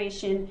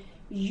consideration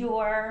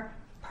your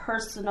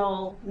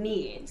personal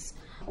needs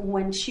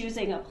when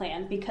choosing a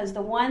plan, because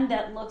the one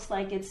that looks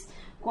like it's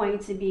going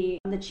to be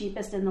the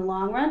cheapest in the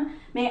long run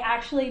may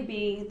actually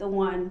be the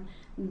one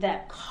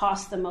that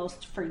costs the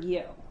most for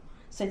you.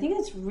 So I think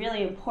that's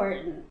really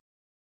important.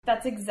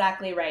 That's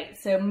exactly right.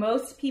 So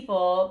most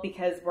people,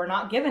 because we're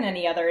not given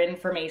any other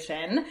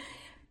information,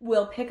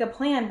 will pick a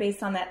plan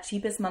based on that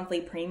cheapest monthly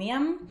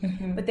premium,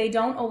 but they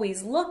don't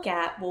always look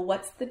at, well,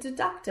 what's the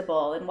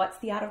deductible and what's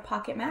the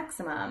out-of-pocket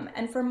maximum?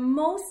 And for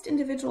most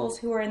individuals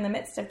who are in the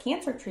midst of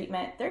cancer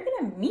treatment, they're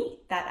going to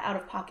meet that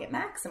out-of-pocket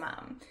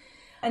maximum.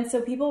 And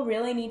so people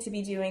really need to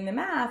be doing the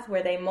math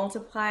where they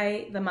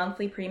multiply the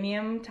monthly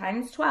premium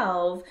times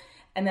 12,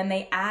 and then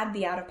they add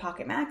the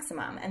out-of-pocket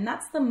maximum. And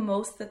that's the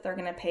most that they're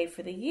going to pay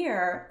for the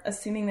year,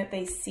 assuming that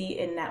they see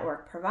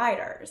in-network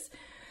providers.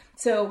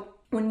 So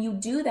when you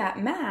do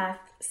that math,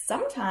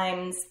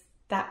 sometimes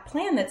that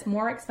plan that's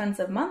more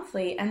expensive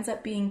monthly ends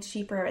up being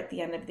cheaper at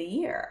the end of the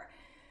year.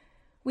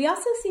 We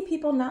also see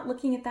people not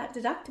looking at that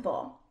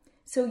deductible.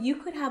 So you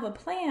could have a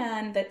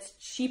plan that's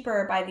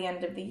cheaper by the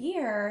end of the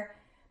year,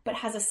 but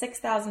has a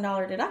 $6,000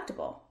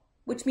 deductible,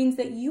 which means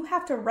that you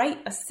have to write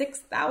a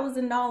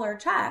 $6,000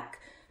 check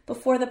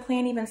before the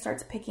plan even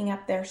starts picking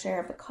up their share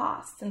of the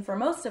costs. And for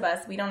most of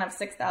us, we don't have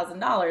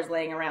 $6,000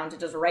 laying around to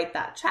just write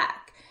that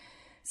check.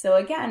 So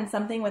again,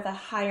 something with a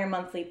higher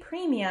monthly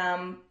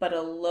premium but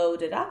a low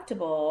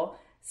deductible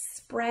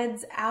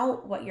spreads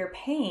out what you're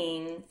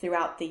paying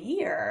throughout the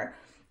year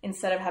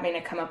instead of having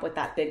to come up with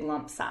that big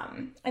lump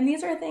sum. And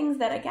these are things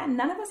that, again,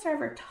 none of us are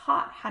ever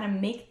taught how to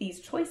make these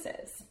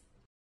choices.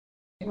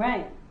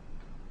 Right.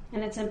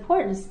 And it's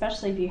important,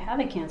 especially if you have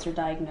a cancer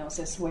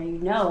diagnosis where you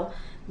know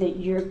that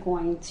you're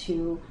going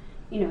to,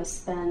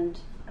 spend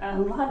a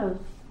lot of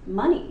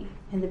money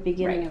in the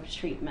beginning of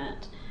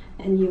treatment,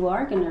 and you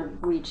are going to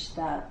reach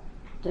that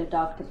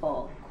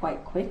deductible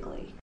quite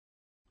quickly.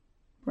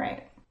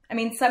 Right. I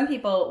mean, some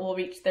people will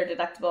reach their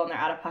deductible and their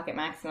out-of-pocket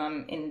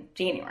maximum in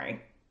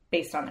January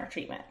based on their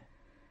treatment.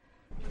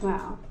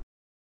 Wow.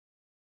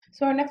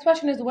 So our next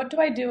question is, what do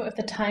I do if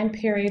the time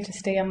period to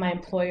stay on my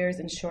employer's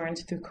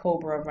insurance through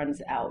COBRA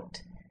runs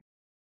out?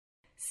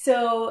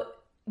 So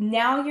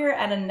now you're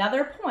at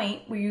another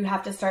point where you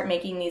have to start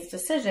making these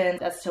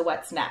decisions as to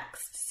what's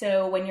next.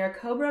 So when your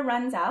COBRA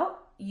runs out,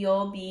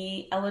 you'll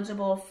be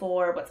eligible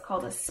for what's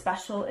called a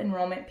special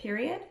enrollment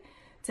period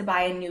to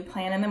buy a new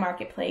plan in the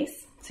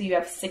marketplace. So you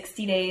have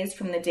 60 days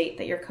from the date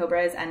that your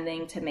COBRA is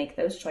ending to make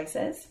those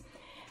choices.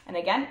 And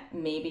again,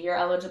 maybe you're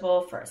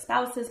eligible for a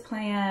spouse's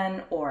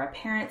plan or a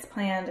parent's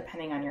plan,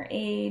 depending on your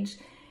age.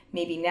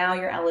 Maybe now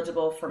you're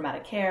eligible for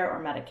Medicare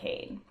or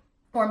Medicaid.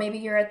 Or maybe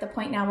you're at the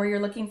point now where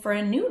you're looking for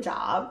a new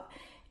job,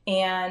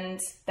 and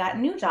that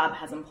new job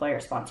has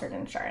employer-sponsored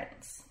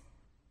insurance.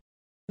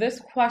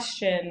 This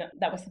question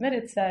that was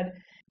submitted said,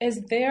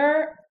 is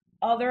there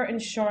other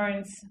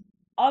insurance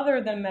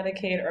other than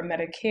Medicaid or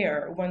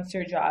Medicare once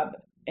your job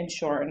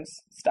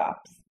insurance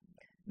stops?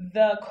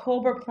 The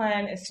COBRA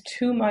plan is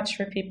too much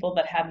for people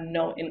that have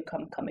no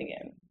income coming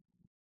in.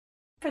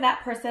 For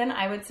that person,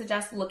 I would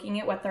suggest looking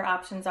at what their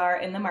options are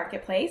in the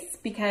marketplace,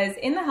 because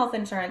in the health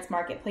insurance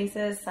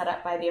marketplaces set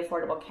up by the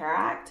Affordable Care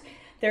Act,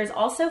 there's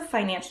also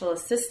financial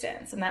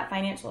assistance, and that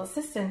financial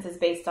assistance is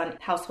based on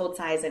household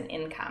size and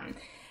income.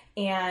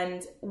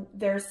 And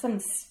there's some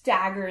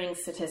staggering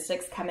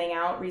statistics coming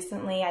out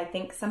recently. I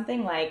think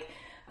something like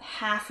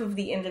half of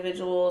the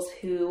individuals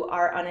who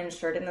are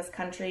uninsured in this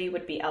country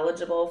would be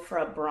eligible for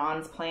a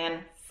bronze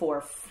plan for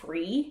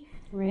free.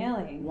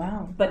 Really?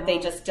 Wow. But they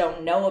just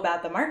don't know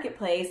about the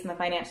marketplace and the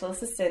financial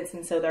assistance,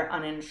 and so they're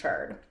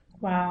uninsured.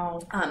 Wow.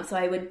 So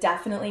I would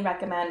definitely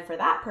recommend for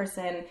that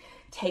person,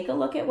 take a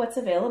look at what's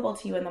available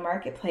to you in the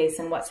marketplace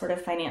and what sort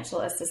of financial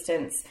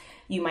assistance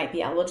you might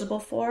be eligible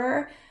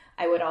for.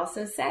 I would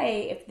also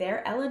say if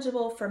they're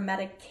eligible for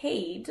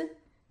Medicaid,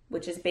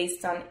 which is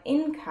based on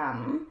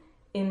income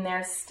in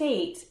their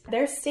state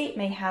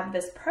may have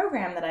this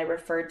program that I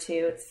referred to.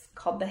 It's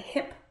called the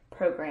HIP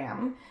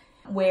program,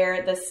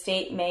 where the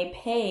state may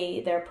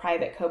pay their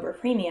private COBRA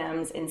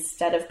premiums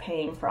instead of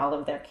paying for all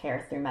of their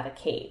care through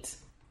Medicaid.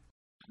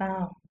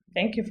 Wow.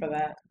 Thank you for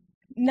that.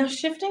 Now,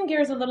 shifting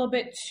gears a little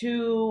bit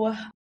to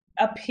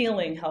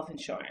appealing health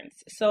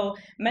insurance. So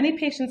many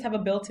patients have a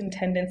built-in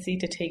tendency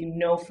to take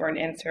no for an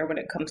answer when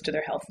it comes to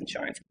their health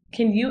insurance.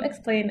 Can you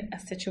explain a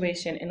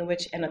situation in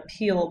which an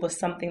appeal was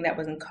something that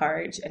was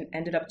encouraged and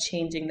ended up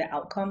changing the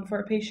outcome for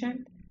a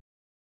patient?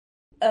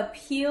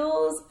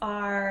 Appeals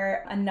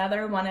are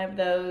another one of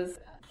those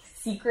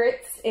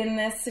secrets in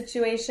this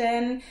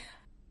situation.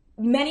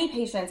 Many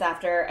patients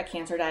after a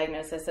cancer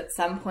diagnosis at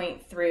some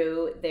point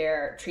through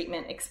their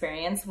treatment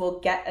experience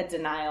will get a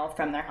denial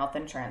from their health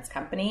insurance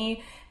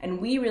company. And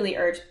we really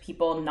urge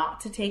people not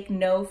to take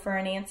no for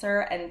an answer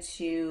and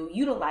to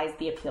utilize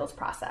the appeals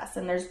process.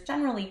 And there's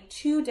generally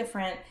two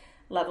different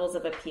levels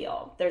of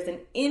appeal. There's an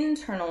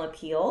internal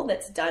appeal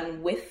that's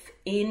done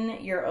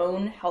within your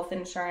own health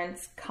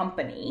insurance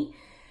company,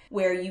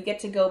 where you get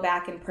to go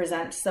back and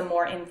present some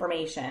more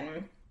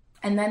information.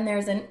 And then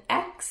there's an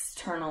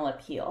external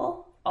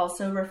appeal,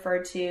 also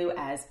referred to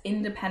as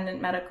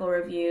independent medical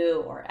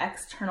review or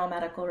external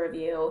medical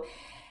review.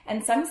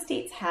 And some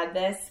states had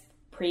this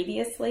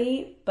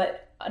previously,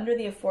 but under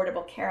the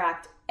Affordable Care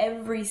Act,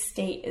 every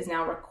state is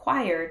now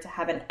required to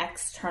have an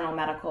external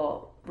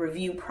medical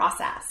review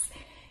process.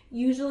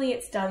 Usually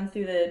it's done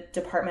through the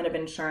Department of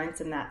Insurance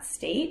in that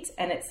state,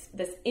 and it's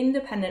this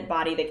independent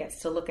body that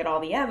gets to look at all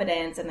the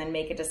evidence and then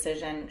make a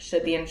decision,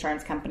 should the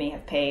insurance company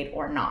have paid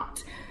or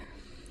not.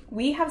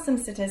 We have some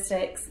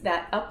statistics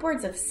that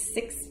upwards of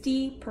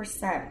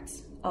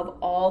 60% of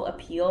all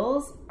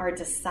appeals are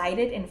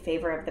decided in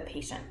favor of the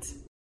patient.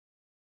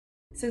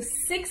 So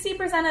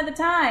 60% of the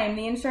time,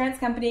 the insurance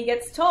company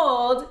gets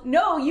told,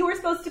 no, you were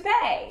supposed to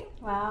pay.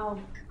 Wow.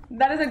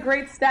 That is a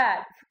great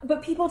stat.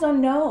 But people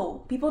don't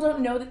know. People don't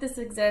know that this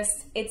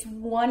exists. It's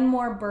one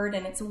more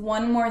burden. It's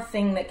one more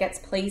thing that gets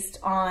placed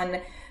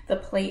on the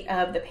plate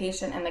of the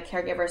patient and the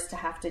caregivers to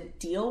have to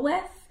deal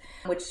with,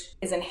 which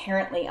is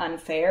inherently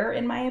unfair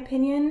in my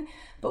opinion.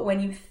 But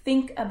when you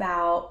think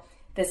about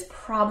this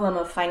problem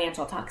of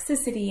financial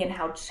toxicity and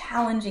how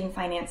challenging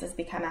finances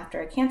become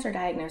after a cancer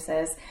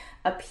diagnosis,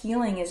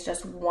 appealing is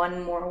just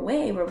one more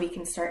way where we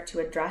can start to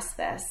address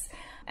this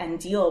and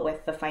deal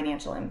with the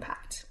financial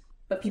impact.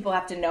 But people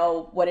have to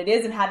know what it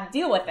is and how to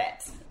deal with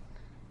it.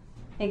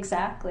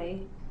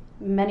 Exactly.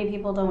 Many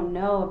people don't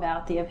know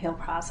about the appeal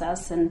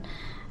process, and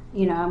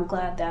I'm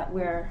glad that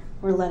we're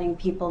letting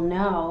people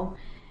know.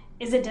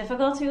 Is it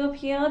difficult to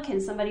appeal? Can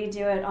somebody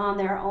do it on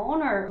their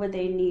own, or would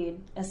they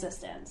need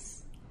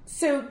assistance?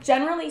 So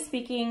generally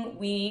speaking,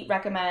 we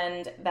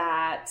recommend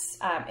that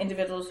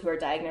individuals who are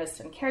diagnosed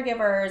and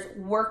caregivers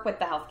work with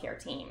the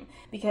healthcare team,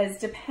 because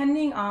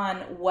depending on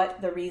what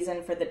the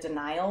reason for the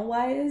denial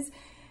was,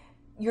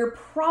 you're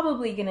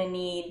probably going to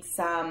need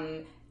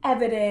some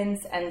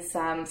evidence and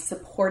some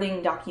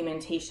supporting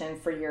documentation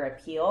for your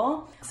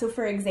appeal. So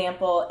for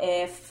example,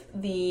 if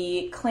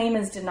the claim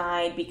is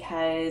denied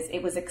because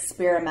it was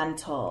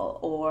experimental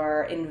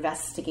or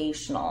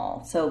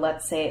investigational, so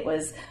let's say it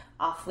was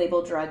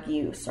off-label drug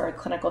use or a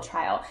clinical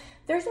trial,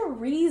 there's a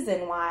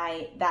reason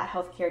why that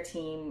healthcare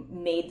team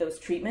made those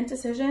treatment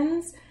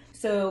decisions.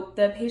 So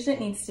the patient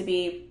needs to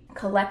be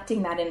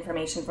collecting that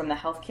information from the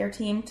healthcare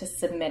team to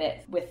submit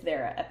it with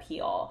their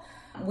appeal.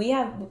 We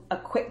have a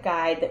quick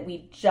guide that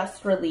we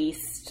just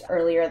released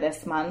earlier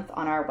this month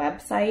on our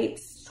website,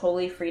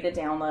 totally free to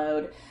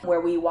download, where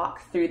we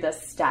walk through the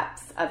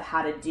steps of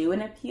how to do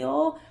an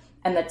appeal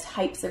and the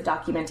types of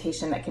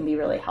documentation that can be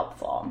really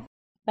helpful.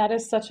 That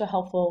is such a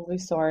helpful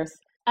resource.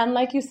 And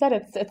like you said,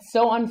 it's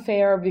so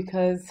unfair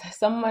because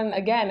someone,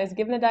 again, is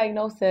given a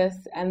diagnosis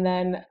and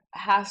then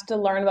has to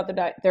learn about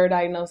their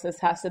diagnosis,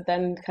 has to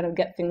then kind of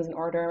get things in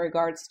order in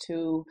regards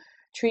to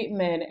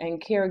treatment and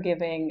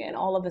caregiving and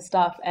all of the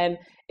stuff. And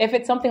if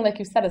it's something, like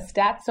you said, a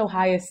stat so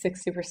high as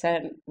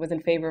 60% was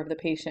in favor of the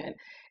patient,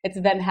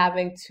 it's then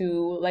having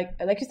to, like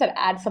you said,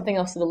 add something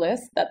else to the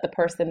list that the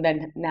person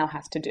then now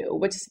has to do,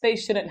 which they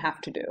shouldn't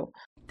have to do.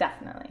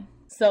 Definitely.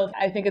 So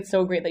I think it's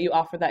so great that you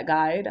offer that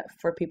guide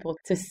for people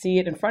to see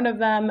it in front of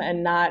them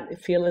and not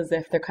feel as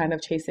if they're kind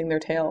of chasing their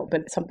tail,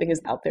 but something is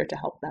out there to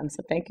help them.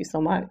 So thank you so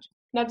much.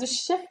 Now,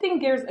 just shifting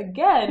gears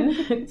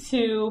again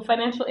to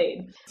financial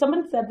aid.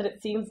 Someone said that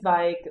it seems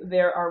like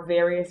there are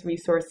various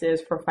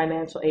resources for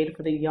financial aid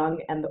for the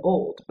young and the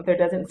old, but there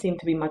doesn't seem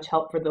to be much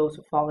help for those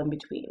who fall in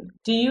between.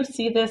 Do you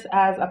see this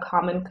as a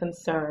common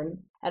concern?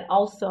 And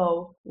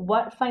also,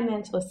 what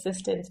financial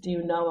assistance do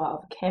you know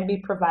of can be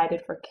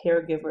provided for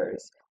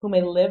caregivers who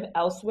may live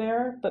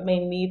elsewhere but may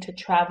need to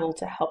travel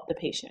to help the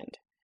patient?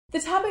 The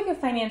topic of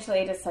financial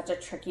aid is such a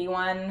tricky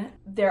one.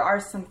 There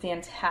are some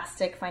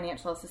fantastic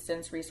financial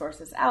assistance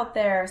resources out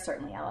there.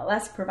 Certainly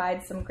LLS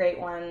provides some great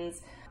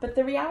ones. But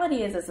the reality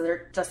is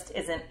there just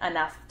isn't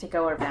enough to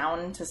go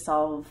around to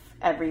solve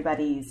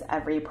everybody's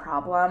every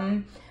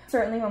problem.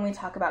 Certainly when we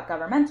talk about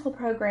governmental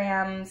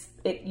programs,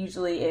 it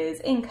usually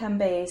is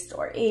income-based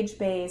or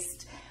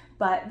age-based.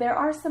 But there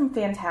are some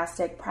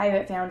fantastic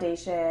private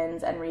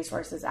foundations and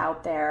resources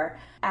out there.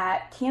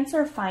 At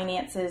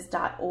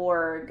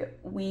cancerfinances.org,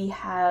 we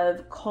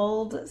have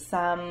culled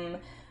some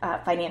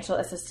financial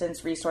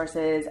assistance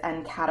resources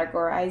and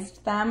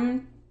categorized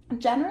them.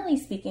 Generally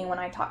speaking, when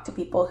I talk to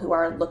people who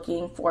are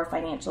looking for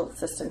financial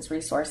assistance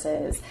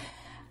resources,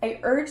 I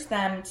urge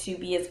them to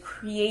be as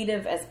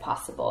creative as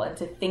possible and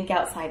to think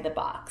outside the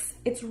box.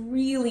 It's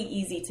really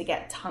easy to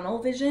get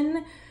tunnel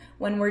vision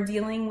when we're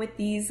dealing with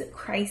these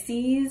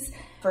crises.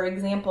 For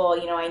example,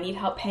 I need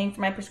help paying for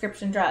my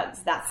prescription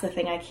drugs. That's the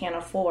thing I can't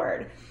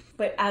afford.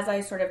 But as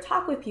I sort of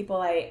talk with people,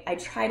 I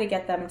try to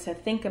get them to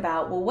think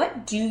about, well,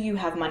 what do you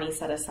have money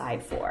set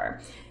aside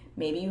for?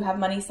 Maybe you have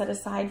money set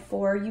aside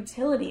for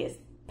utilities,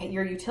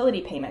 your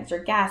utility payments,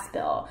 your gas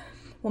bill.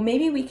 Well,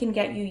 maybe we can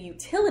get you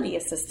utility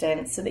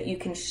assistance so that you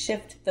can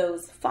shift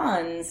those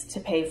funds to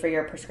pay for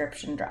your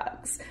prescription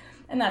drugs.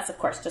 And that's, of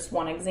course, just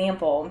one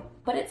example.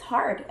 But it's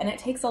hard, and it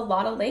takes a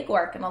lot of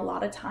legwork and a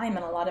lot of time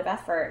and a lot of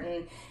effort.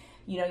 And,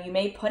 you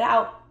may put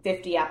out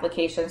 50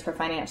 applications for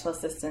financial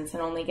assistance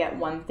and only get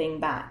one thing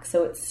back.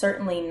 So it's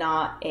certainly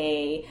not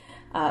a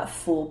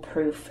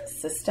foolproof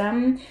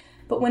system.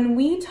 But when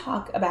we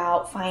talk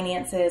about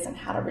finances and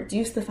how to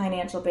reduce the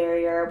financial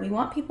barrier, we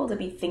want people to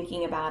be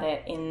thinking about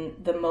it in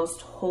the most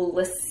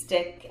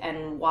holistic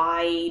and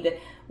wide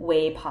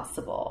way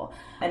possible.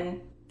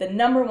 And the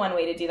number one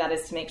way to do that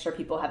is to make sure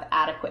people have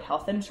adequate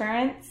health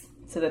insurance.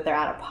 so that their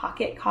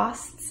out-of-pocket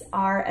costs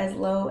are as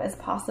low as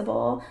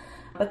possible,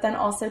 but then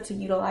also to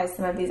utilize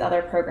some of these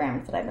other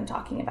programs that I've been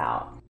talking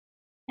about.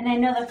 And I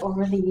know that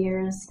over the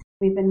years,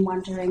 we've been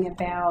wondering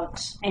about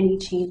any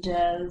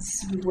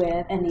changes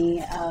with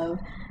any of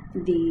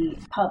the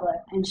public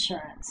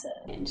insurances.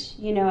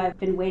 And, I've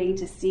been waiting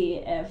to see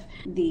if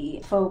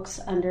the folks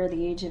under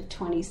the age of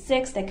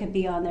 26 that could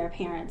be on their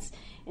parents'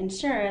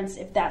 insurance,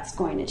 if that's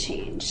going to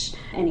change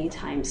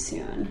anytime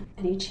soon.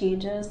 Any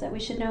changes that we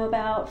should know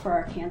about for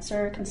our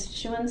cancer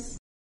constituents?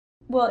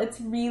 Well,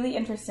 it's really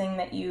interesting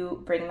that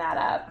you bring that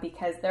up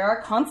because there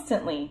are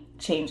constantly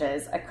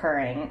changes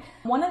occurring.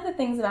 One of the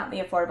things about the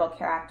Affordable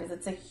Care Act is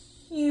it's a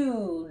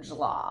huge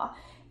law.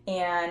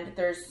 And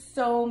there's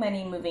so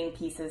many moving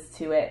pieces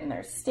to it, and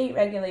there's state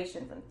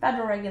regulations and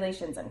federal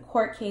regulations and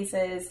court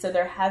cases. So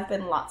there have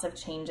been lots of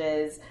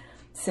changes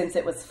since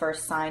it was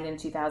first signed in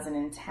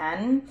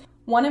 2010.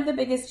 One of the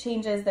biggest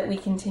changes that we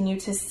continue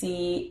to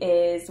see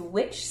is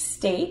which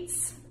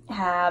states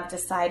have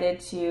decided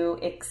to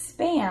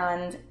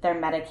expand their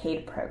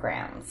Medicaid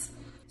programs.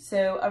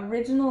 So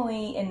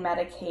originally in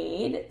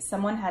Medicaid,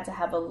 someone had to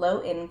have a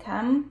low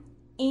income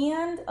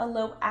and a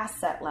low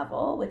asset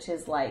level, which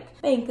is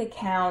like bank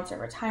accounts or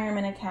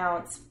retirement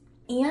accounts,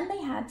 and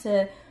they had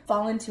to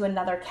fall into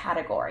another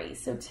category.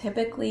 So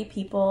typically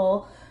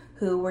people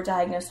who were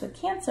diagnosed with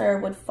cancer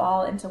would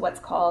fall into what's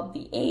called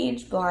the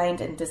Age,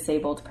 Blind, and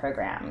Disabled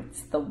program.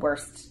 It's the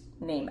worst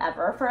name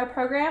ever for a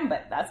program,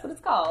 but that's what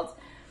it's called.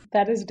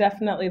 That is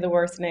definitely the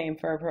worst name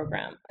for a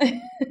program.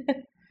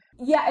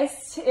 Yeah,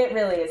 it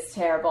really is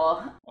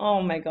terrible.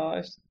 Oh my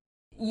gosh.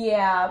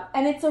 Yeah,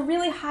 and it's a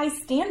really high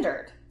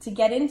standard to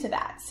get into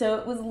that. So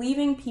it was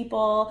leaving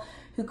people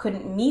who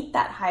couldn't meet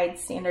that high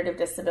standard of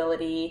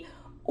disability,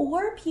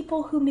 or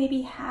people who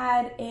maybe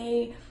had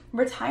a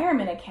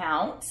retirement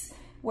account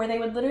where they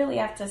would literally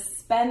have to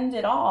spend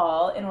it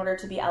all in order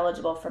to be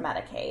eligible for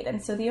Medicaid.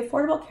 And so the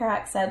Affordable Care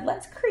Act said,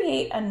 let's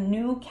create a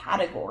new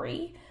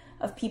category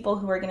of people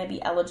who are going to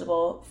be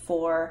eligible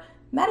for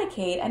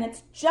Medicaid, and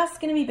it's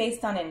just going to be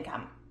based on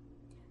income.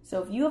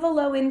 So if you have a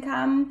low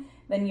income,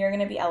 then you're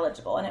going to be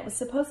eligible. And it was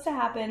supposed to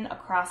happen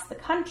across the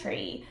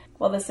country.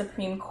 Well, the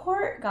Supreme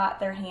Court got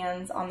their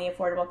hands on the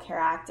Affordable Care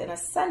Act and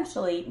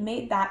essentially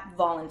made that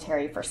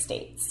voluntary for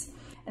states.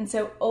 And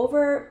so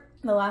over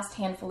the last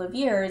handful of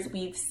years,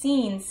 we've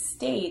seen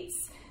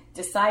states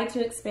decide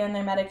to expand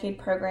their Medicaid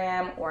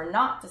program or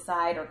not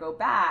decide or go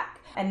back.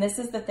 And this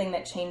is the thing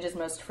that changes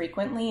most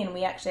frequently. And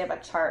we actually have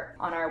a chart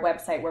on our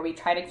website where we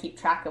try to keep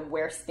track of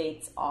where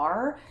states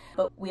are.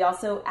 But we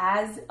also,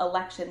 as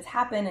elections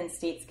happen and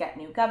states get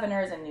new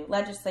governors and new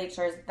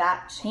legislatures,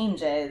 that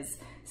changes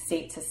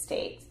state to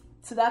state.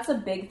 So that's a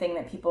big thing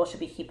that people should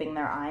be keeping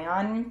their eye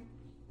on.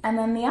 And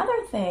then the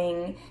other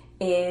thing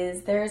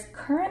is there's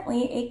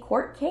currently a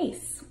court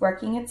case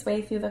working its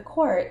way through the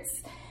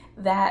courts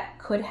that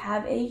could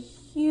have a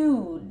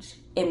huge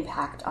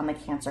impact on the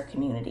cancer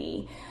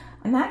community.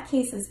 And that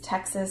case is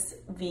Texas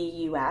v.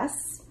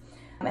 U.S.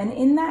 And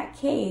in that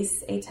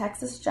case, a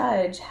Texas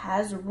judge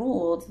has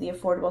ruled the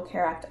Affordable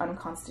Care Act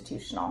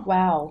unconstitutional.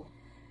 Wow.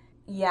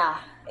 Yeah,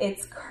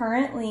 it's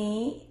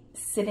currently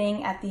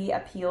sitting at the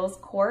appeals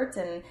court,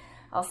 and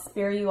I'll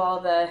spare you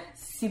all the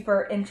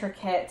super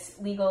intricate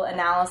legal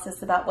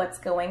analysis about what's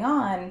going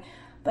on.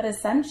 But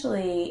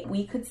essentially,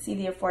 we could see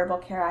the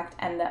Affordable Care Act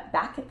end up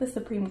back at the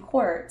Supreme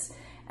Court,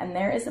 and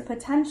there is a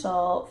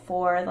potential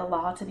for the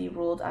law to be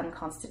ruled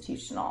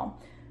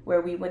unconstitutional, where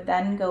we would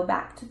then go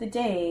back to the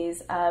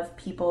days of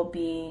people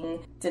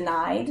being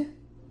denied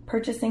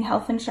purchasing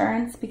health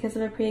insurance because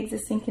of a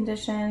pre-existing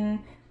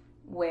condition,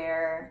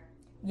 where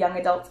young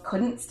adults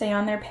couldn't stay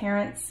on their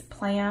parents'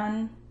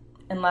 plan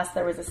unless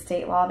there was a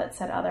state law that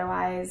said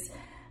otherwise,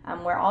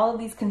 where all of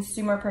these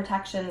consumer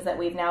protections that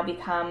we've now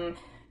become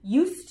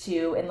used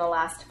to in the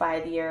last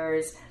 5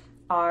 years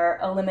are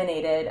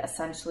eliminated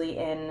essentially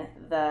in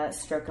the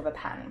stroke of a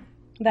pen.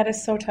 That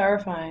is so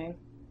terrifying.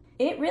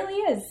 It really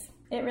is.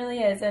 It really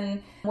is.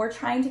 And we're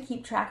trying to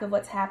keep track of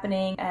what's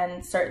happening.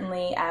 And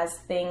certainly as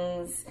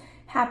things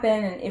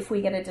happen and if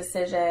we get a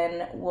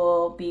decision,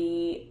 we'll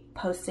be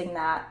posting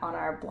that on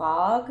our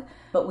blog.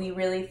 But we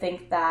really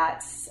think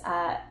that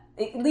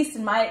at least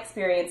in my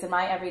experience, in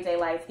my everyday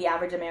life, the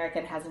average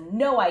American has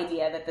no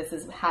idea that this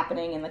is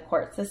happening in the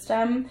court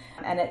system,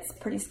 and it's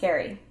pretty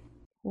scary.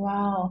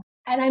 Wow.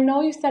 And I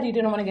know you said you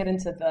didn't want to get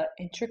into the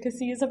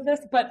intricacies of this,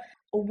 but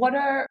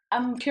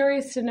I'm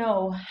curious to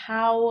know,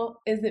 how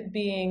is it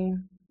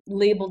being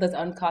labeled as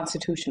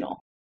unconstitutional?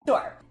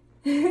 Sure.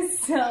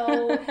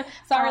 So,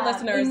 sorry,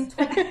 listeners.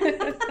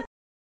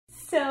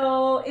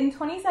 So in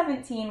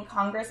 2017,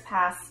 Congress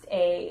passed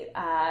a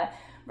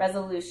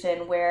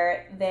resolution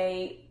where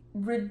they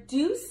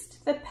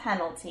reduced the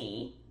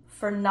penalty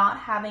for not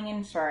having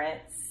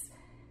insurance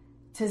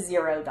to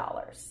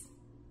 $0.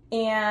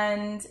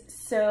 And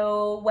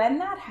so when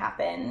that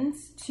happened,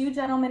 two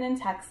gentlemen in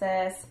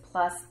Texas,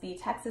 plus the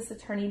Texas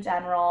Attorney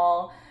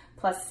General,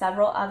 plus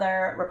several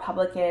other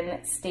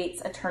Republican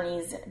states'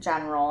 attorneys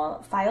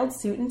general, filed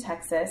suit in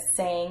Texas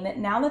saying that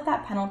now that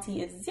that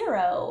penalty is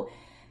 $0,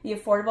 the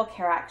Affordable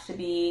Care Act should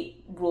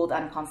be ruled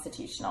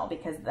unconstitutional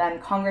because then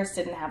Congress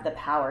didn't have the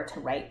power to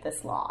write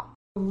this law.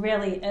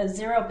 Really, a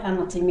zero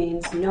penalty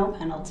means no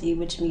penalty,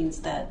 which means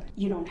that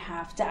you don't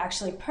have to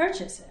actually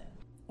purchase it.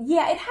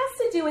 Yeah, it has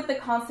to do with the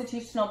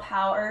constitutional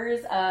powers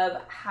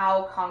of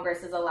how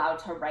Congress is allowed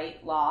to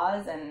write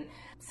laws. And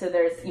so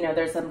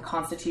there's some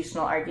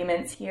constitutional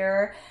arguments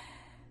here.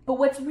 But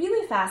what's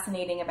really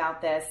fascinating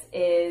about this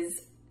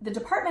is the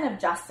Department of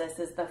Justice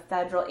is the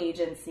federal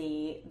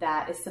agency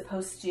that is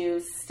supposed to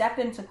step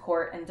into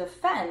court and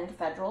defend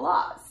federal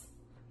laws.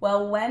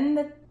 Well,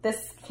 when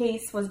this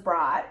case was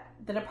brought,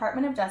 the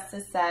Department of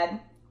Justice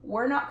said,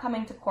 we're not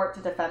coming to court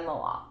to defend the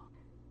law.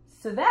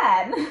 So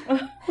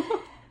then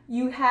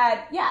you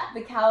had,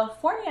 the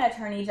California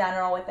Attorney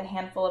General with a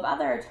handful of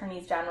other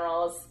attorneys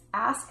generals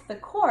ask the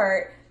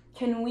court,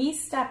 can we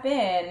step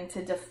in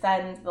to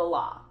defend the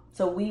law?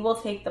 So we will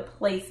take the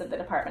place of the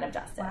Department of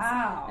Justice.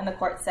 Wow. And the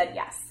court said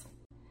yes.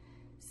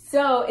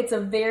 So it's a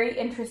very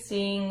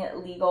interesting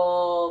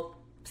legal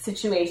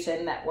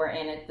situation that we're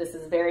in. This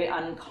is very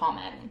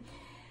uncommon.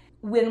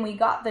 When we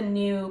got the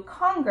new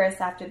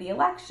Congress after the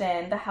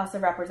election, the House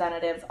of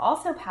Representatives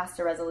also passed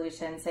a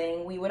resolution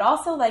saying we would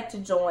also like to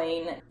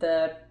join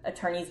the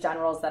attorneys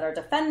generals that are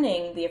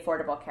defending the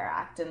Affordable Care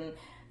Act, and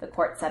the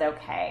court said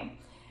okay.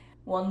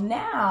 Well,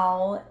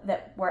 now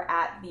that we're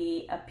at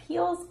the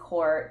appeals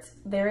court,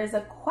 there is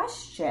a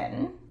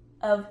question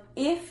of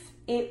if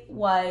it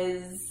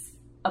was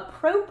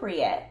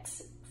appropriate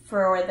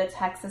for the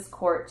Texas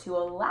court to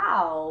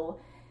allow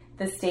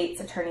the state's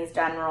attorneys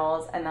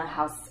generals and the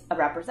House of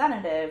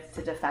Representatives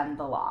to defend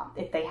the law,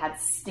 if they had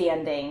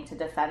standing to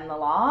defend the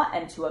law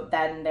and to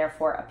then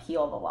therefore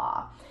appeal the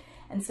law.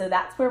 And so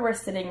that's where we're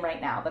sitting right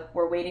now.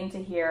 We're waiting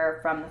to hear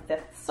from the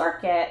Fifth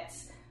Circuit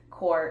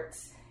Court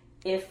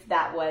if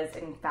that was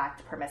in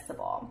fact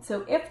permissible.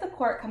 So if the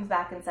court comes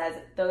back and says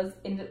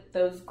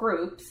those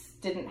groups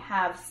didn't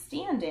have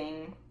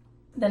standing,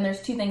 then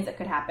there's two things that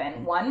could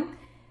happen. One,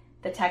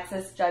 the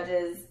Texas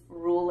judge's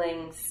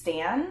ruling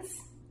stands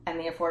and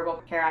the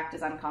Affordable Care Act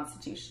is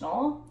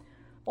unconstitutional,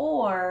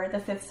 or the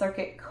Fifth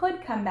Circuit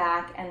could come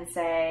back and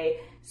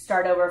say,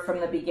 start over from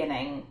the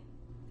beginning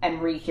and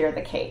rehear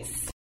the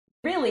case.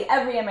 Really,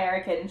 every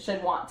American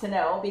should want to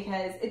know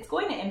because it's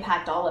going to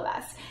impact all of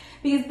us.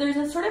 Because there's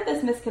a sort of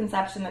this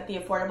misconception that the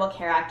Affordable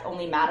Care Act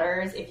only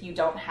matters if you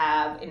don't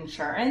have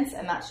insurance,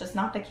 and that's just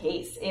not the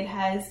case. It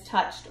has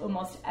touched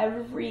almost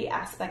every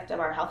aspect of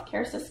our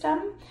healthcare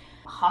system.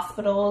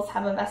 Hospitals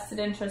have a vested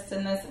interest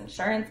in this.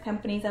 Insurance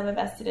companies have a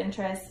vested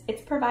interest.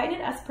 It's provided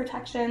us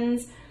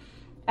protections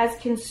as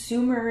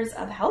consumers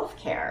of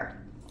healthcare,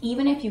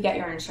 even if you get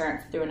your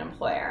insurance through an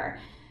employer.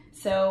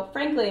 So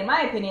frankly, in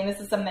my opinion, this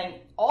is something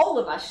all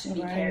of us should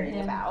be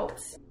caring about.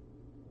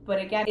 But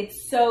again,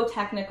 it's so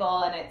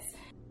technical and it's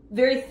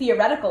very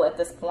theoretical at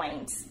this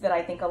point that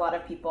I think a lot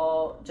of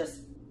people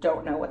just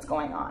don't know what's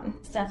going on.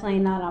 It's definitely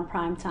not on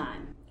prime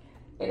time.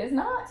 It is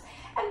not.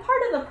 And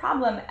part of the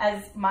problem,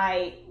 as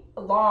my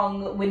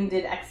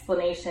long-winded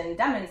explanation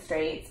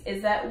demonstrates,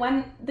 is that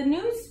when the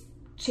news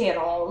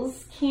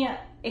channels can't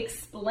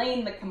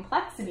explain the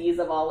complexities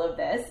of all of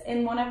this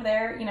in one of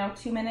their,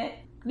 2-minute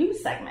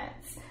news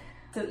segments.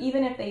 So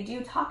even if they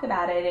do talk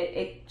about it,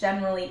 it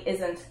generally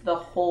isn't the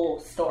whole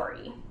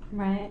story.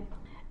 Right.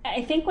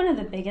 I think one of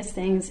the biggest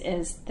things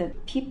is the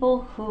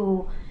people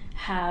who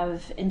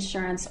have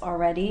insurance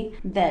already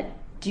that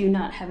do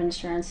not have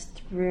insurance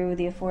through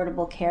the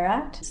Affordable Care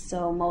Act,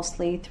 so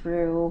mostly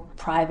through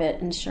private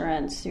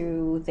insurance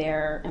through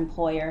their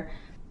employer,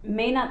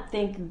 may not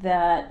think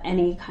that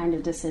any kind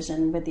of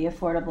decision with the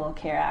Affordable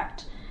Care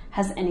Act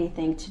has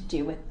anything to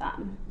do with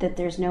them, that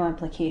there's no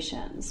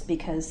implications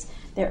because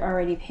they're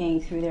already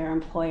paying through their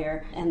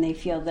employer and they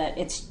feel that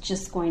it's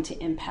just going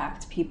to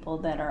impact people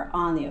that are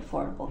on the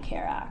Affordable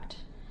Care Act.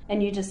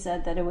 And you just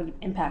said that it would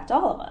impact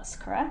all of us,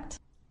 correct?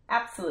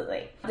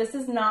 Absolutely. This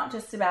is not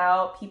just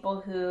about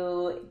people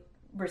who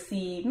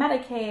receive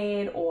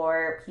Medicaid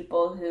or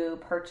people who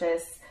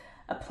purchase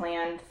a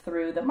plan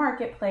through the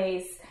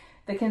marketplace.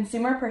 The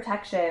consumer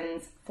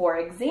protections, for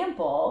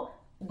example,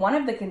 one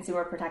of the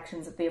consumer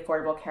protections that the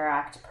Affordable Care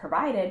Act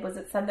provided was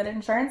it said that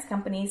insurance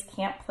companies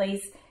can't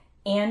place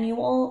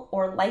annual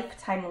or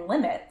lifetime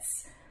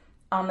limits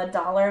on the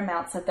dollar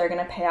amounts that they're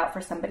going to pay out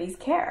for somebody's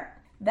care.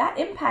 That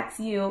impacts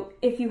you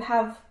if you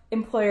have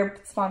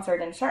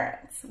employer-sponsored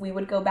insurance. We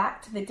would go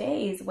back to the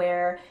days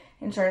where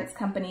insurance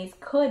companies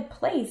could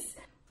place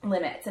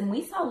limits, and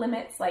we saw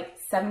limits like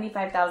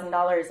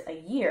 $75,000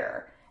 a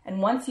year. And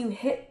once you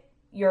hit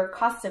your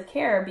cost of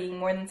care being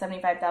more than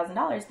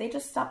 $75,000, they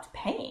just stopped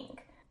paying.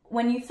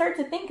 When you start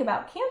to think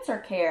about cancer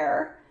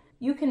care,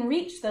 you can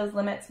reach those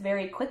limits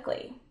very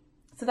quickly.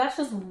 So that's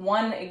just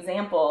one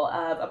example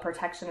of a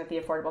protection that the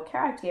Affordable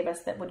Care Act gave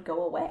us that would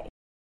go away.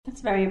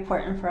 It's very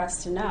important for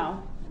us to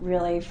know,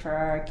 really, for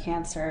our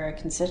cancer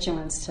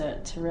constituents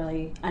to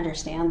really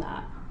understand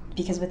that.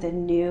 Because with the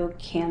new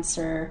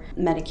cancer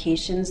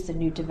medications, the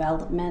new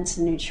developments,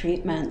 the new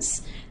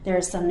treatments, there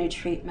are some new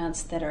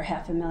treatments that are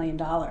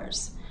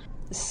 $500,000.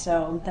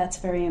 So that's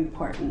very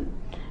important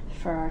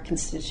for our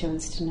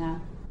constituents to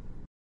know.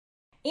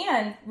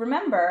 And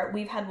remember,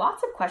 we've had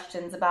lots of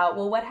questions about,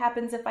 well, what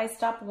happens if I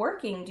stop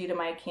working due to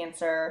my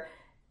cancer?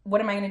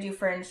 What am I going to do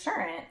for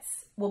insurance?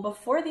 Well,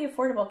 before the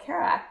Affordable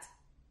Care Act,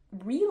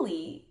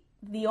 really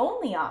the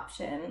only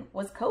option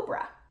was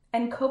COBRA.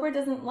 And COBRA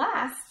doesn't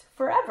last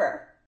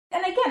forever.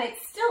 And again,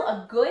 it's still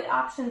a good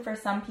option for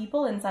some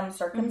people in some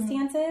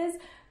circumstances,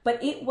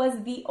 but it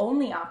was the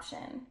only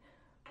option.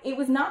 It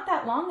was not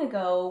that long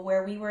ago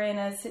where we were in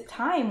a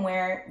time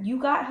where you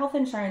got health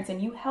insurance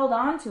and you held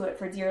on to it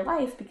for dear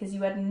life because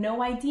you had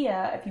no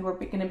idea if you were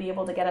going to be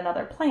able to get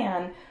another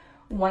plan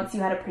once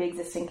you had a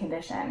pre-existing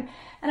condition.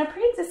 And a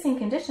pre-existing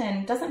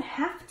condition doesn't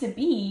have to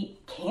be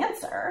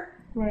cancer.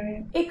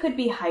 Right. It could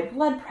be high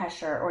blood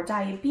pressure or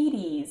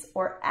diabetes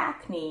or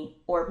acne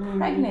or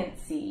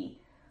pregnancy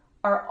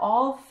are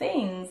all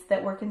things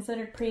that were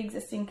considered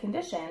pre-existing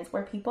conditions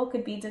where people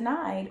could be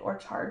denied or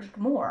charged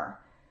more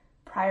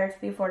prior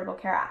to the Affordable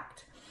Care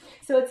Act.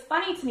 So it's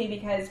funny to me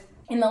because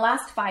in the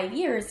last 5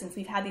 years since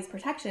we've had these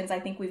protections, I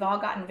think we've all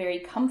gotten very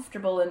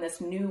comfortable in this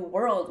new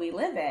world we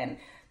live in.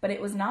 But it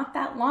was not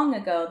that long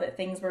ago that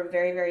things were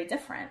very, very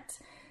different.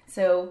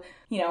 So,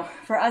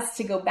 for us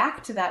to go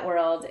back to that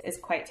world is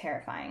quite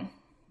terrifying.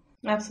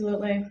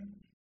 Absolutely.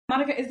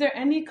 Monica, is there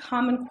any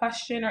common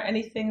question or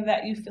anything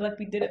that you feel like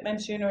we didn't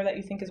mention or that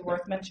you think is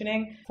worth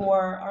mentioning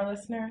for our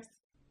listeners?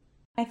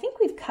 I think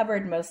we've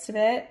covered most of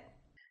it.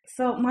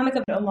 So,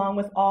 Monica, along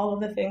with all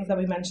of the things that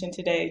we mentioned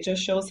today,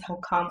 just shows how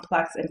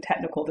complex and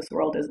technical this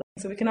world is.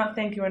 So we cannot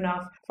thank you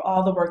enough for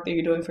all the work that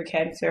you're doing for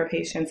cancer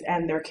patients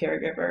and their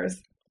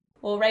caregivers.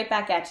 Well, right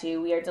back at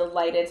you. We are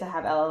delighted to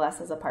have LLS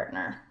as a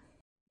partner.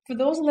 For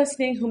those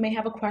listening who may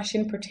have a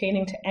question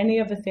pertaining to any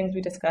of the things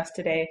we discussed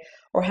today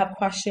or have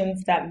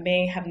questions that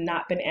may have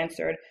not been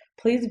answered,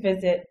 please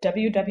visit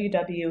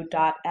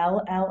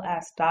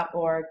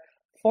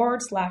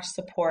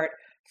www.lls.org/support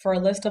for a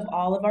list of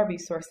all of our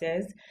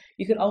resources.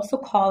 You could also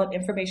call an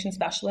information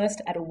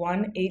specialist at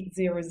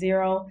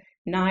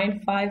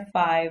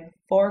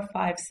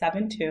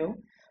 1-800-955-4572,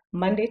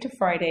 Monday to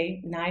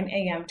Friday, 9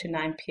 a.m. to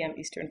 9 p.m.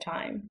 Eastern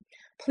Time.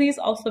 Please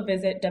also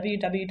visit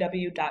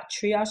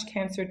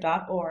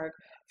www.triagecancer.org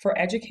for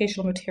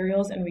educational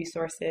materials and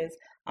resources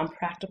on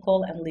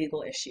practical and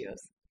legal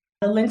issues.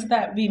 The links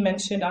that we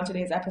mentioned on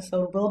today's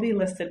episode will be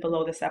listed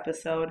below this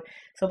episode,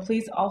 so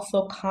please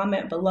also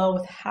comment below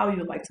with how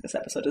you liked this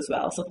episode as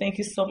well. So thank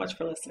you so much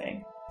for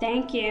listening.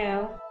 Thank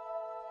you.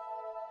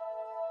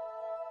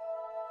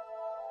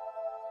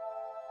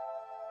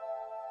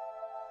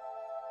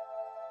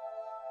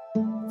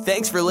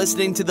 Thanks for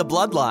listening to The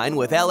Bloodline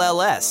with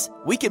LLS.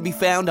 We can be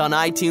found on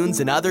iTunes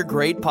and other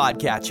great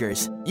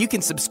podcatchers. You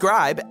can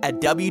subscribe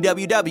at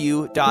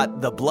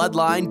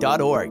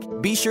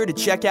www.thebloodline.org. Be sure to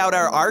check out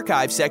our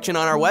archive section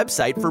on our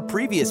website for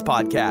previous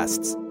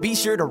podcasts. Be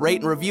sure to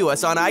rate and review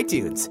us on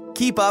iTunes.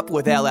 Keep up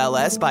with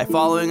LLS by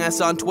following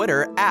us on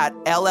Twitter at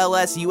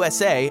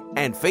LLSUSA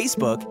and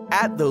Facebook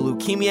at the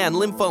Leukemia and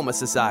Lymphoma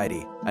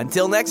Society.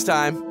 Until next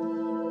time.